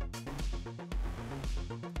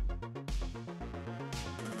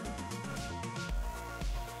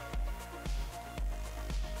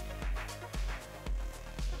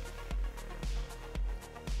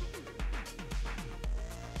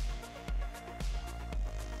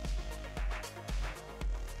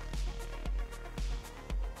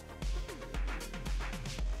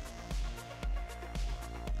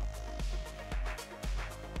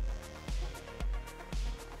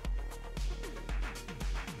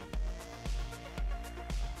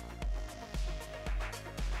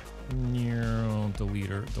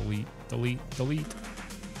 Delete.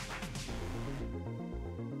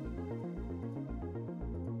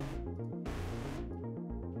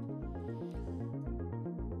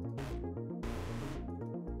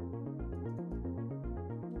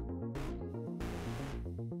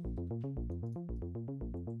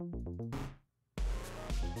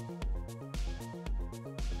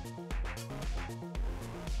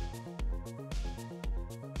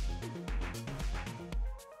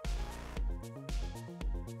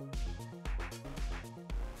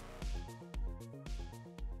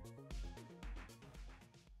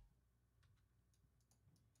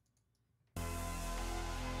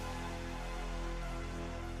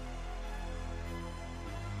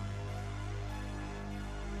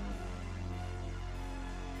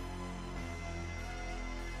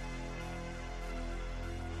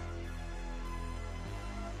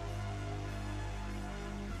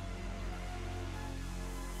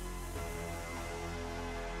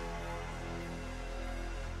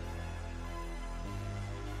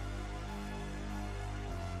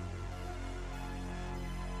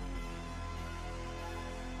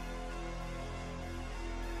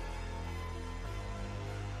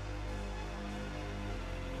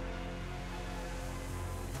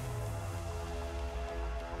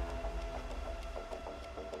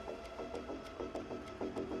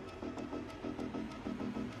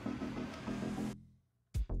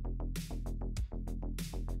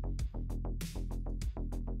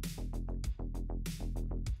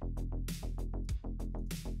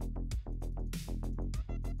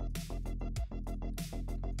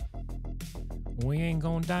 We ain't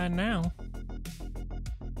gonna die now.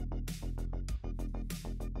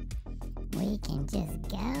 We can just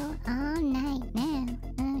go all night now.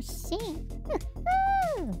 Oh shit.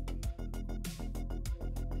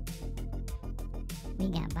 We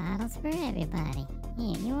got bottles for everybody.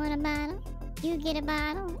 Here, you want a bottle? You get a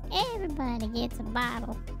bottle. Everybody gets a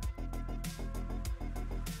bottle.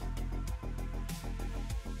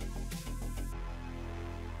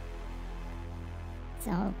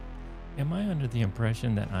 So, am I under the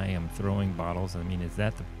impression that I am throwing bottles? I mean, is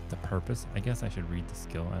that the purpose? I guess I should read the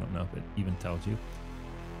skill. I don't know if it even tells you.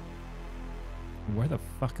 Where the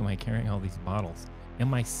fuck am I carrying all these bottles?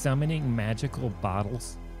 Am I summoning magical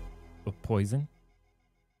bottles of poison?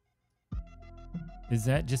 Is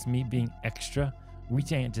that just me being extra? We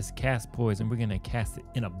can't just cast poison. We're gonna cast it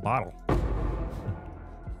in a bottle.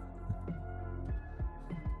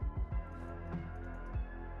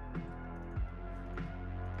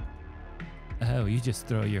 Oh, you just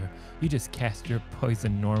cast your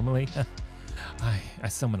poison normally? I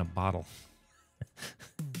summon a bottle.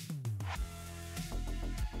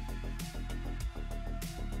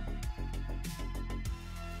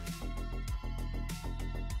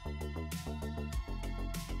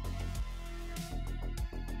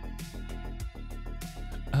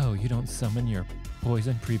 Oh, you don't summon your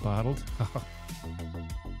poison pre-bottled? Oh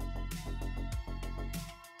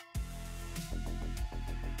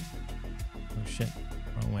shit.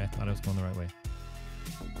 Wrong way. I thought I was going the right way.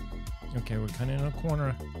 Okay, we're kind of in a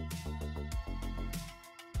corner.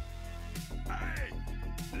 I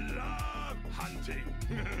love hunting.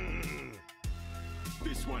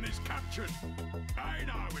 This one is captured. I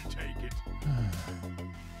now will take it.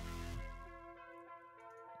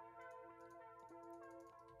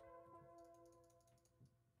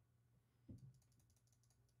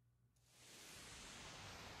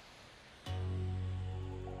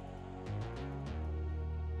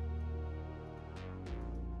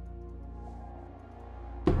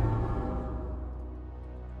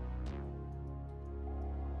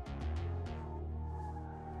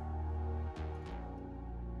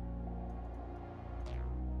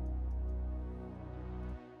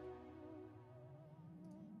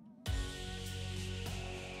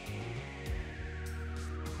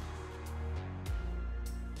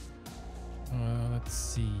 Let's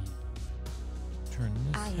see. Turn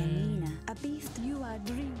this I am in. Nina, a beast you are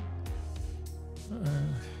dream.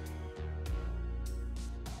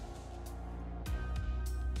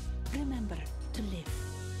 Remember to live.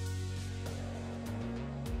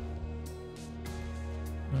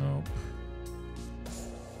 Nope.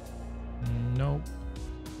 Nope.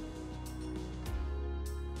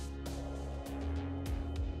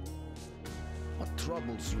 What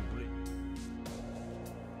troubles you bring?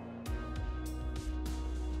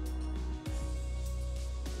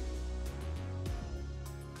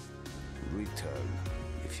 Return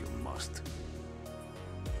if you must.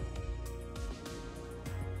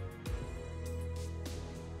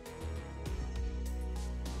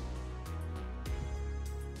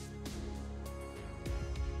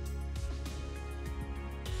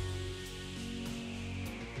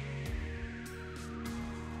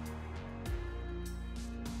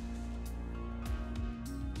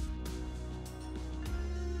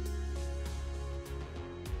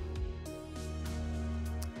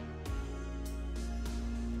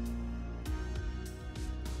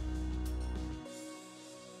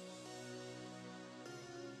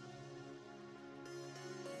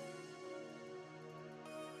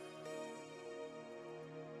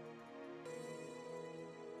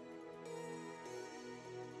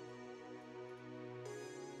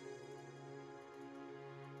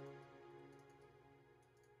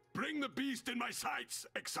 Bring the beast in my sights,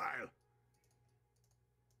 Exile.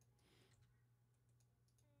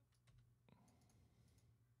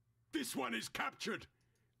 This one is captured.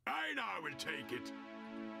 I now will take it.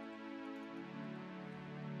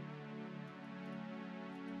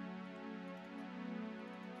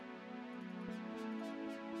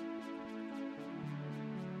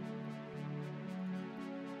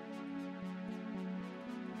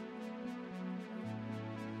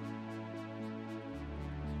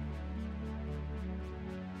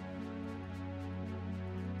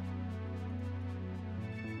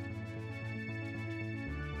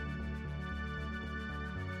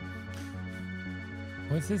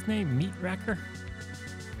 What's his name? Meat Wrecker?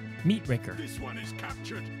 Meat Raker. This one is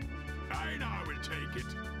captured. I now will take it.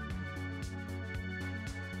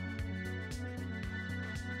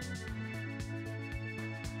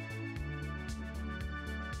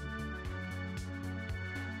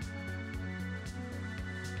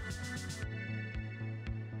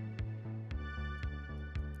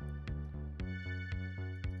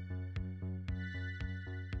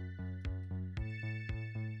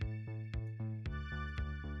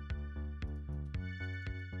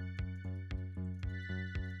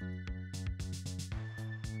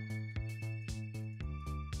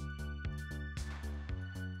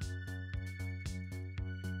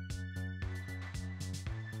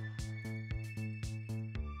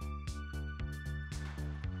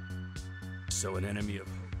 So an enemy of...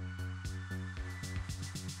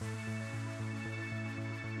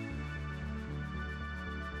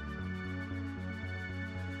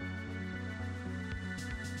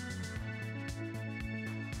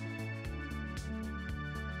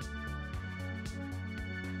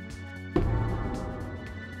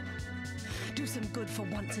 Do some good for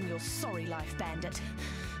once in your sorry life, bandit.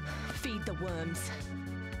 Feed the worms.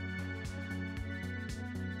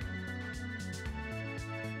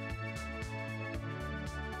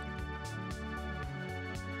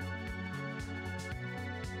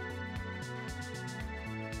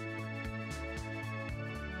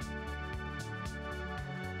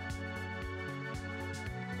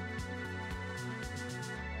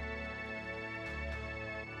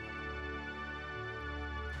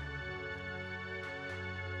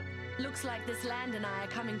 Looks like this land and I are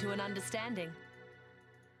coming to an understanding.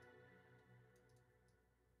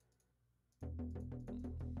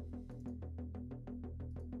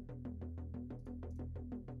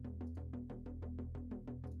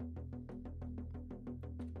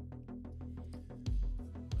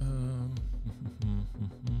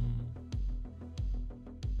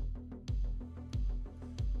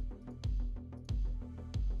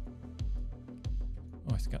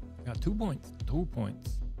 Oh, I got 2 points. 2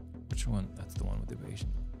 points. Which one? That's the one with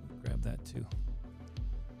evasion. Grab that too.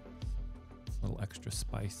 It's a little extra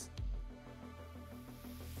spice.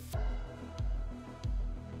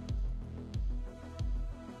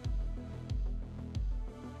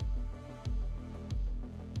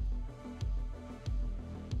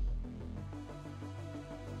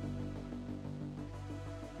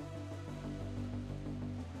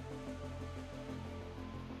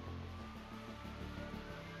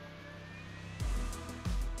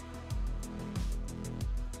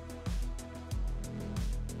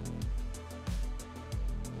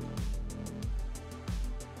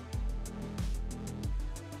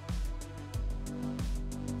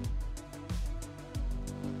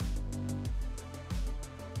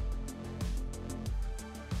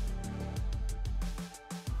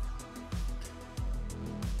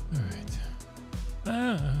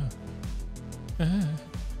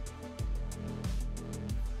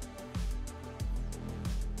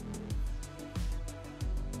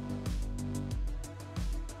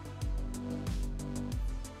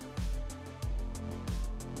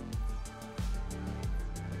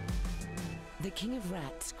 The King of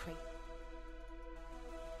Rats created.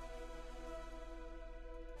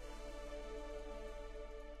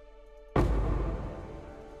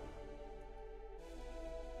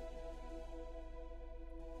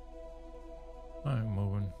 I'm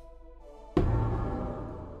moving.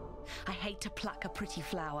 I hate to pluck a pretty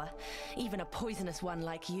flower, even a poisonous one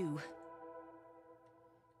like you.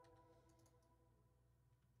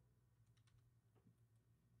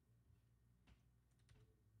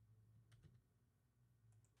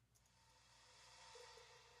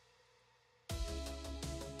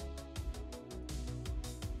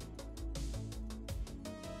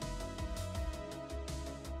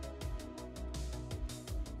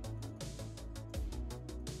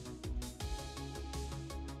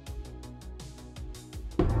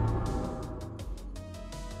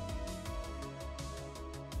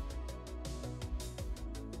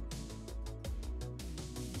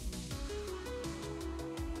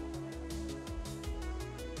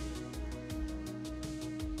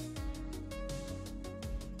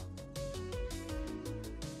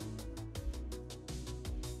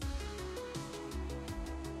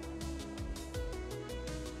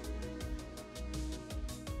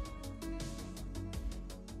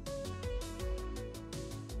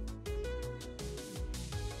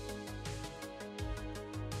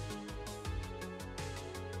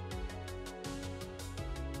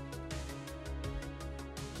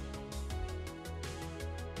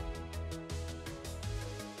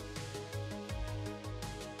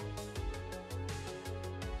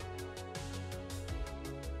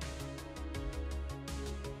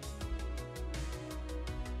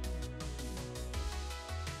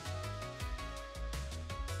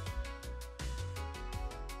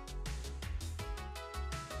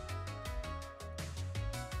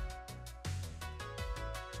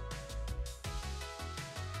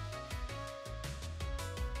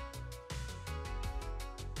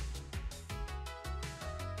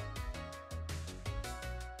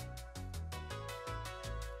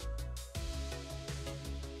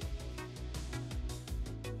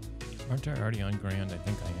 Aren't I already on Grand? I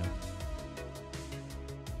think I am.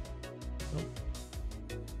 Oh.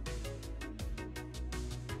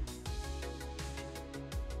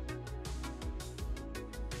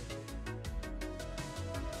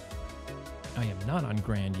 I am not on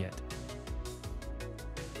Grand yet.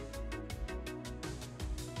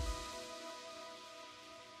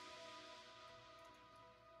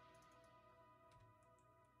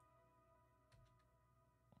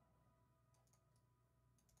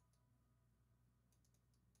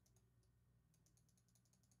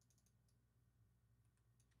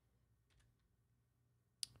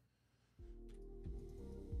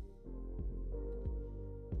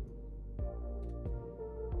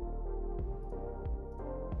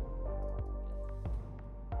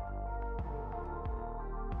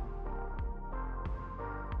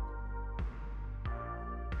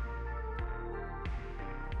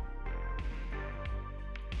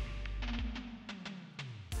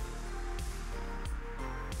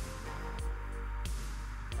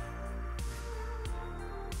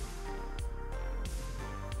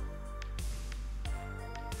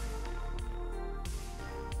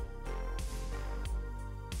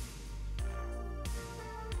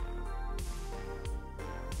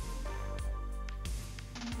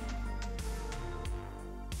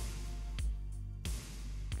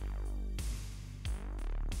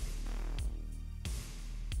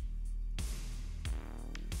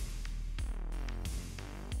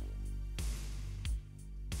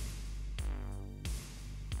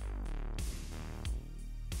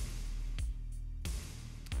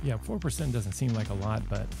 Yeah, 4% doesn't seem like a lot,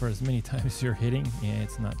 but for as many times you're hitting, yeah,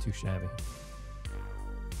 it's not too shabby.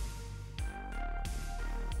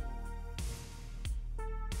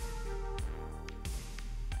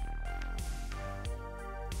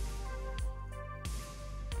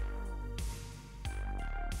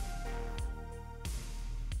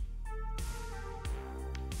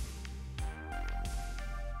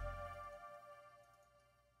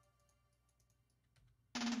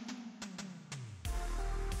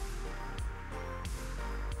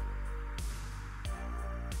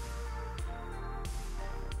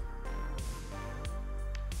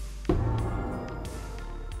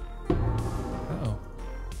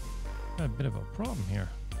 A bit of a problem here.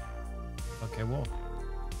 Okay, we'll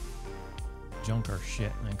junk our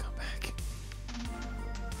shit and then come back.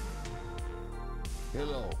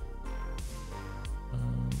 Hello.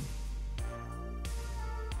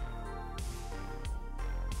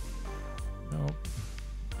 Nope.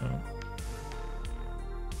 Nope.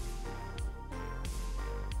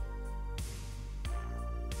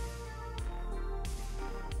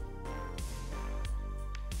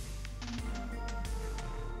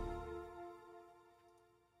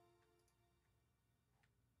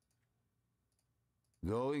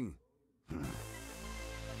 Going?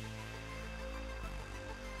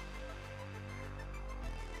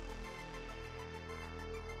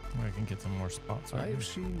 I can get some more spots right I've here.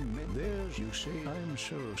 seen men. There's, you say, I'm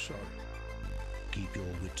so sorry. Keep your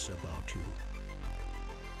wits about you.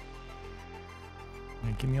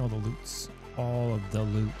 Yeah, give me all the loots. All of the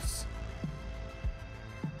loots.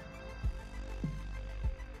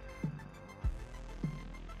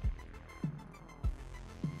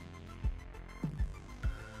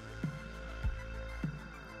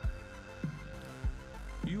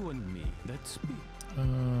 You and me, let's speak.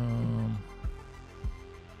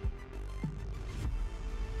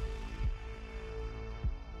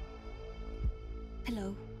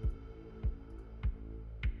 Hello.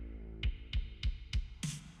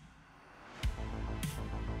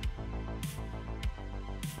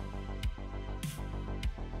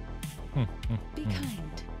 Be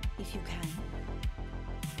kind, if you can.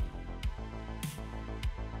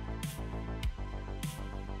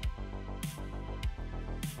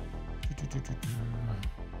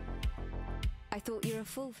 I thought you were a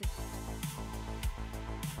fool for...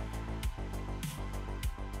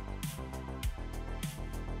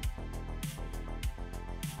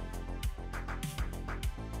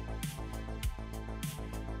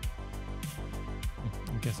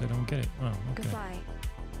 I guess I don't get it. Oh, okay. Goodbye.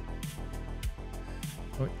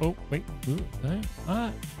 Oh, wait. Ooh, hey.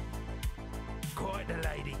 Ah! Quite the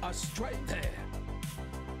lady. Straight there.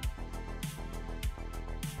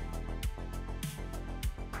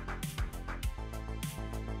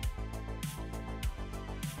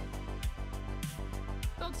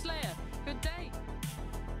 Dog Slayer, good day.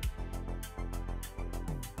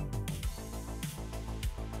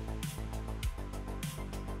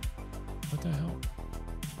 What the hell?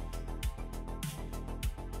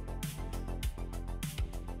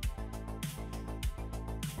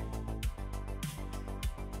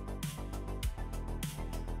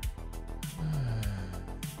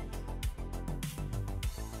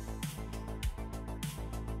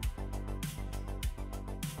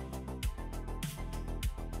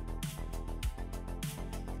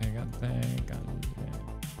 I got that, got that.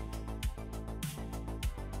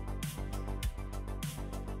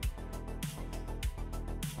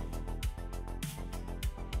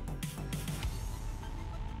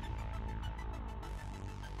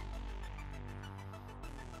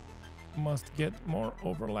 Must get more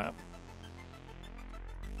overlap.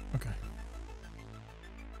 Okay.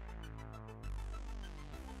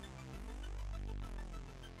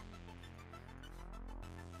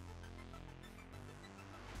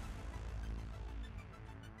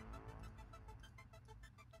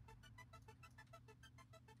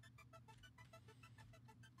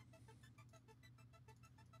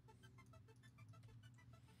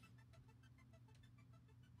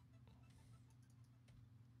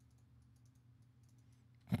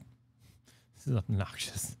 This is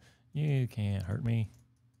obnoxious. You can't hurt me.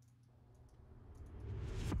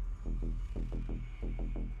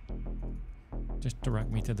 Just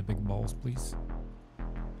direct me to the big balls, please.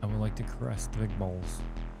 I would like to caress the big balls.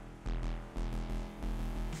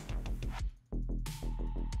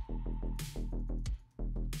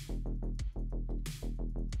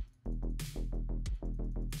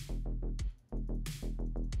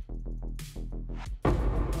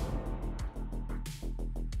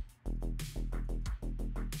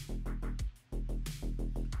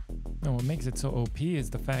 No, what makes it so OP is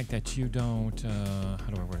the fact that you don't, how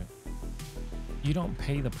do I word it? You don't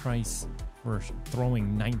pay the price for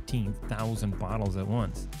throwing 19,000 bottles at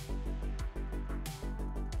once.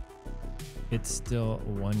 It's still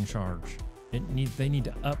one charge. They need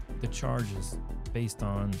to up the charges based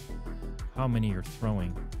on how many you're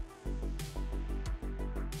throwing.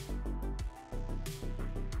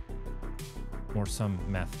 Or some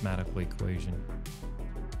mathematical equation.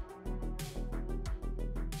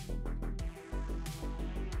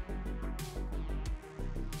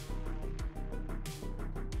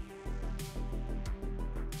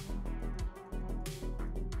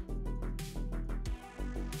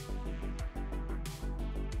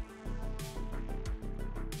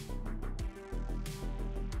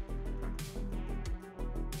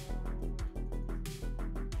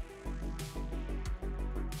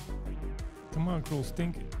 Come on, cruel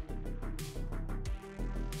stink.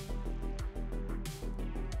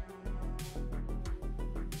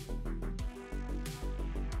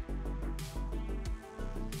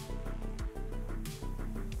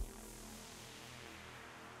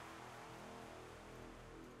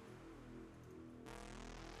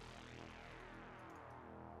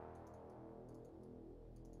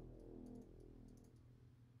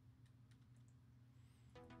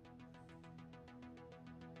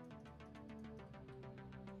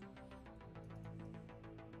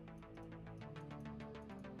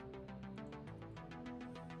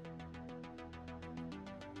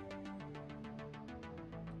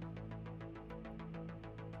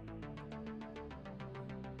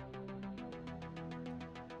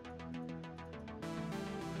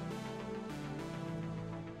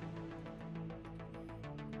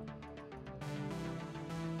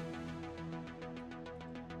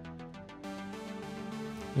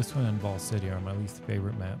 This one and Ball City are my least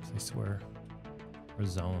favorite maps, I swear. Or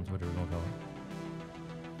zones, whatever you want to call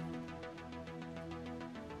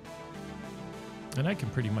it. And I can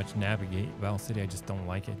pretty much navigate Val City, I just don't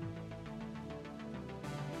like it.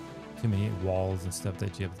 Too many walls and stuff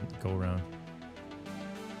that you have to go around.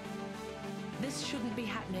 This shouldn't be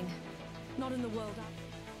happening. Not in the world.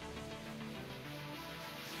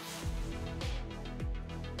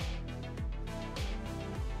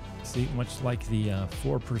 See, much like the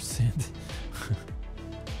 4%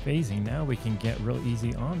 phasing, now we can get real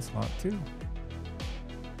easy onslaught too.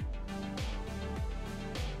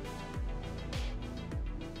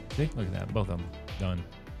 See, look at that, both of them done.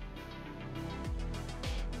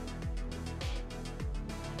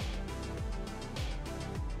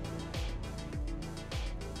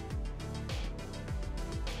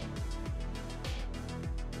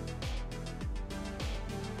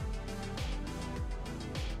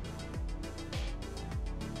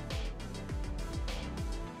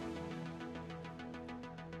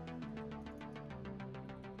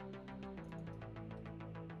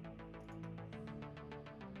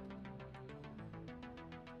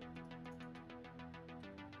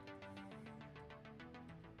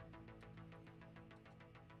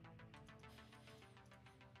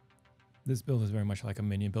 This build is very much like a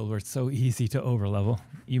minion build where it's so easy to overlevel.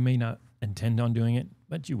 You may not intend on doing it,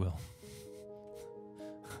 but you will.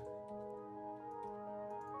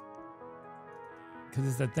 Because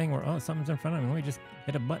it's that thing where, oh, something's in front of me. Let me just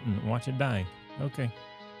hit a button and watch it die. Okay.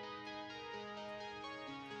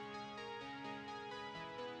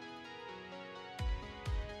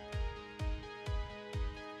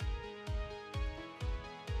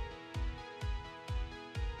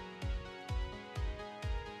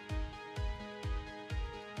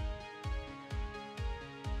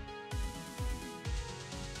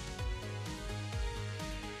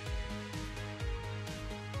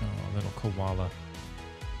 Koala.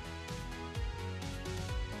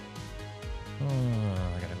 Oh,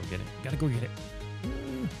 I gotta go get it. Gotta go get it.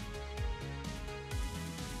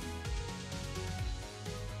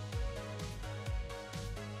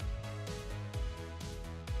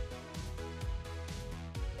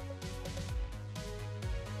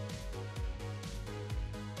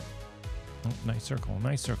 Oh, nice circle.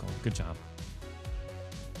 Nice circle. Good job.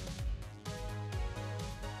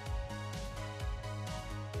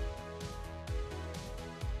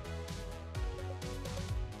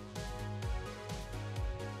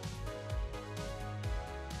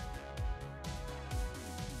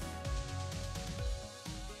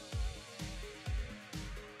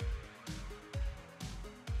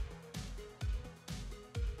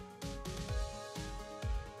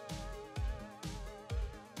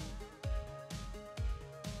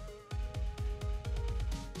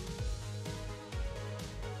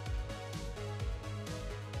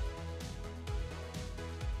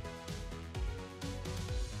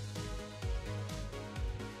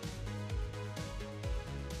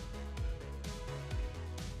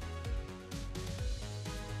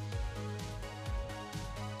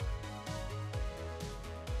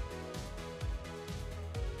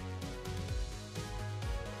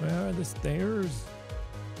 Where are the stairs?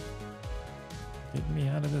 Get me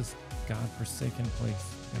out of this godforsaken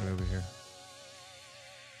place. Get over here.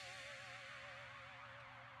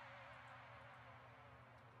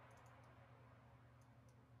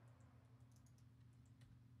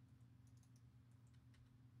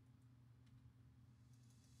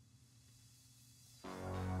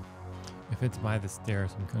 If it's by the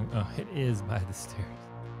stairs, I'm going. Oh, it is by the stairs.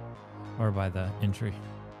 Or by the entry.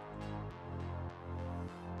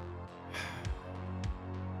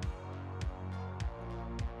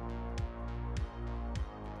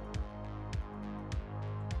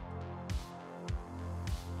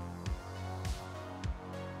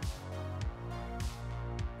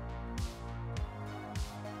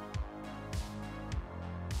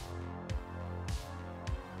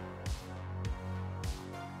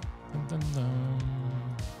 Dun, dun, dun.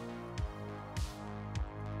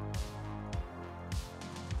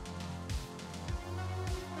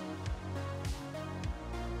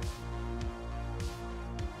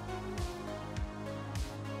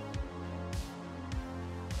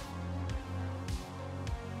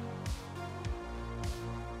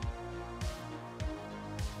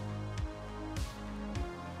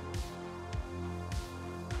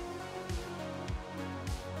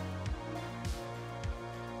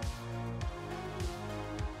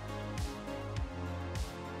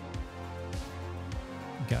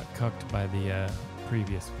 Got cucked by the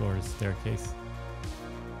previous floor's staircase.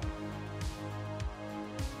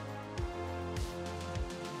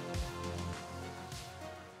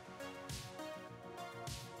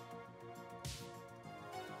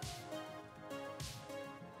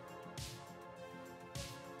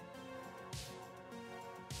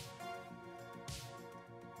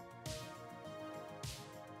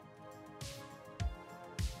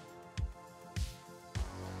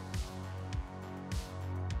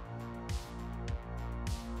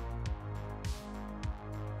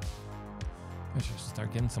 I should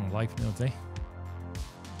start getting some life notes, eh?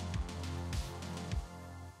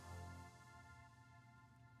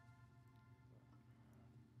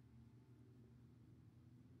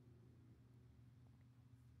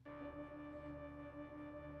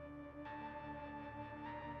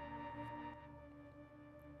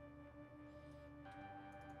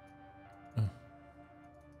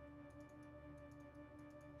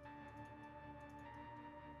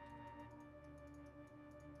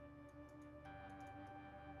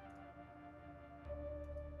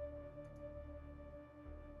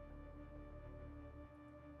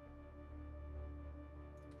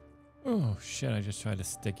 Oh shit, I just tried to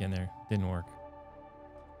stick in there. Didn't work.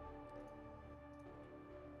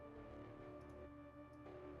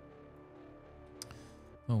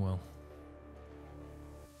 Oh well.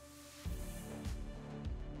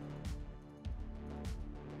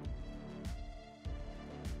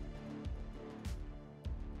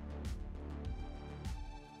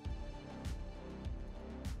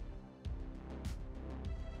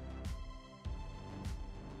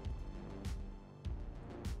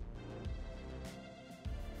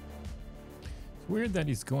 Weird that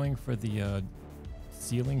he's going for the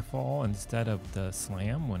ceiling fall instead of the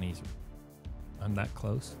slam when he's I'm that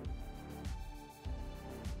close.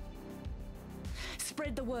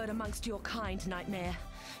 Spread the word amongst your kind, Nightmare.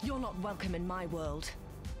 You're not welcome in my world.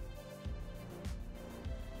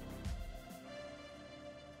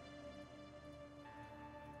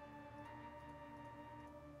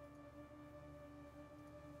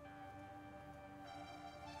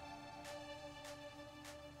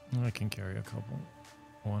 I can carry a couple.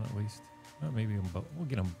 One at least. Maybe we'll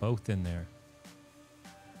get them both in there.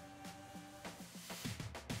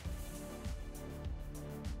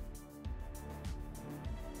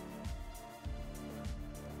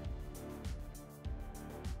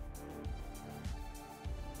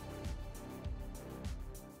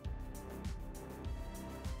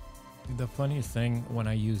 The funniest thing when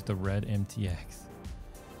I use the red MTX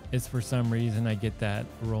is for some reason I get that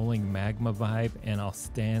rolling magma vibe and I'll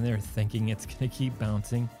stand there thinking it's gonna keep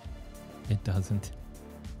bouncing. It doesn't.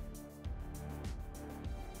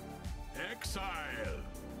 Exile,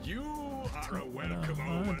 you are a welcome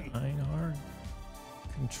omen. Einhard.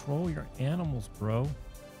 Control your animals, bro.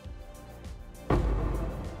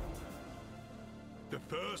 The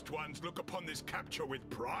first ones look upon this capture with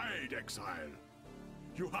pride, Exile.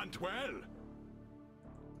 You hunt well.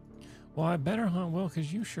 Well, I better hunt well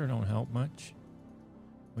because you sure don't help much.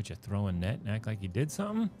 Would you throw a net and act like you did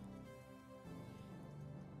something?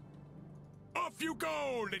 Off you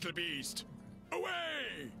go, little beast.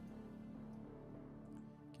 Away!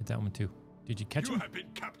 Get that one too. Did you catch him? You have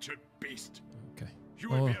been captured, beast. Okay. You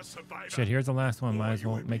will be a survivor. Shit, here's the last one. Or Might as you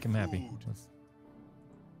well will make be him happy. food.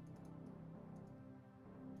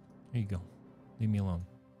 There you go. Leave me alone,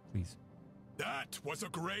 please. That was a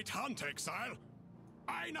great hunt, Exile.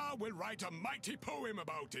 I now will write a mighty poem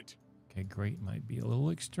about it. Okay, great might be a little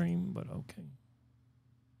extreme, but okay.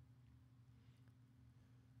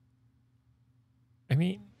 I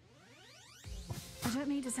mean, I don't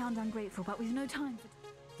mean to sound ungrateful, but we've no time for...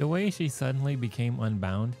 the way she suddenly became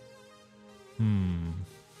unbound.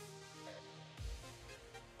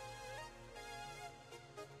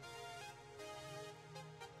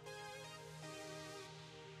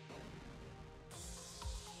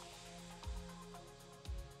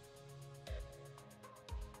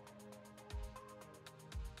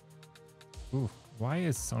 Ooh, why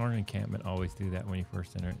is Sarn encampment always do that when you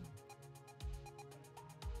first enter it?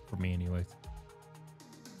 For me anyways.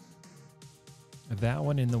 That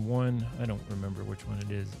one and the one, I don't remember which one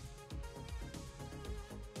it is.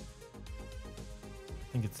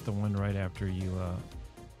 I think it's the one right after you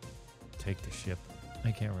take the ship.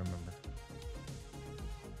 I can't remember.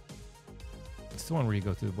 It's the one where you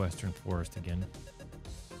go through the Western Forest again.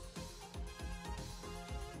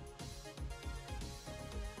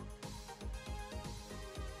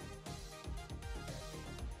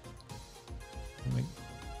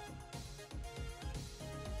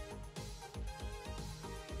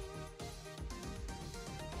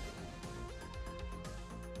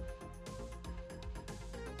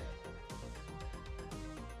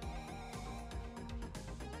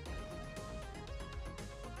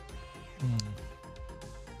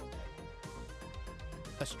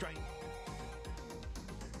 A straight.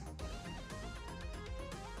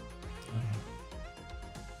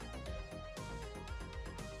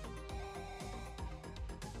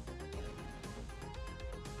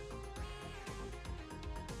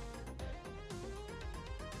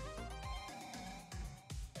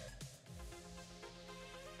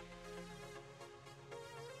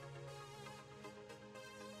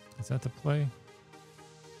 Is that the play?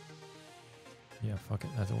 Yeah, fuck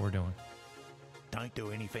it. That's what we're doing. Don't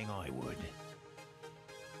do anything I would.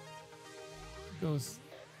 Goes.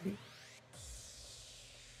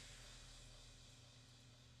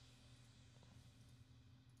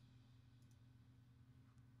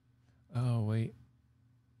 Oh wait.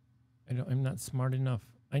 I'm not smart enough.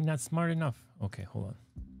 I'm not smart enough. Okay, hold on.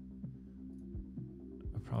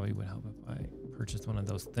 It probably would help if I purchased one of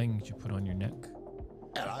those things you put on your neck.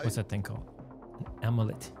 Hello? What's that thing called? An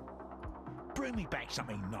amulet. Bring me back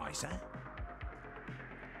something nice, huh?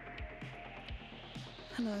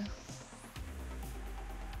 Hello.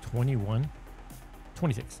 21?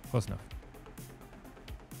 26. Close enough.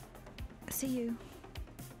 See you.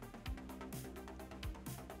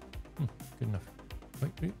 Good enough.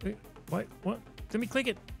 Wait. What? Let me click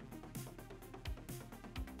it.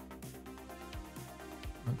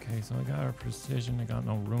 Okay, so I got our precision. I got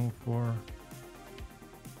no room for...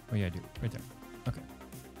 Oh yeah, I do. Right there. Okay.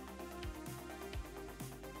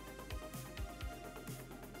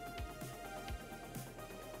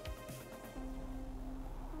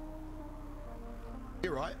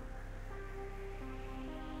 You're right.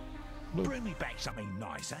 Bring me back something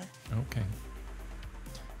nice, huh? Okay.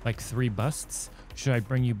 Like 3 busts? Should I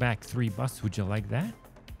bring you back 3 busts? Would you like that?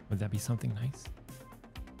 Would that be something nice?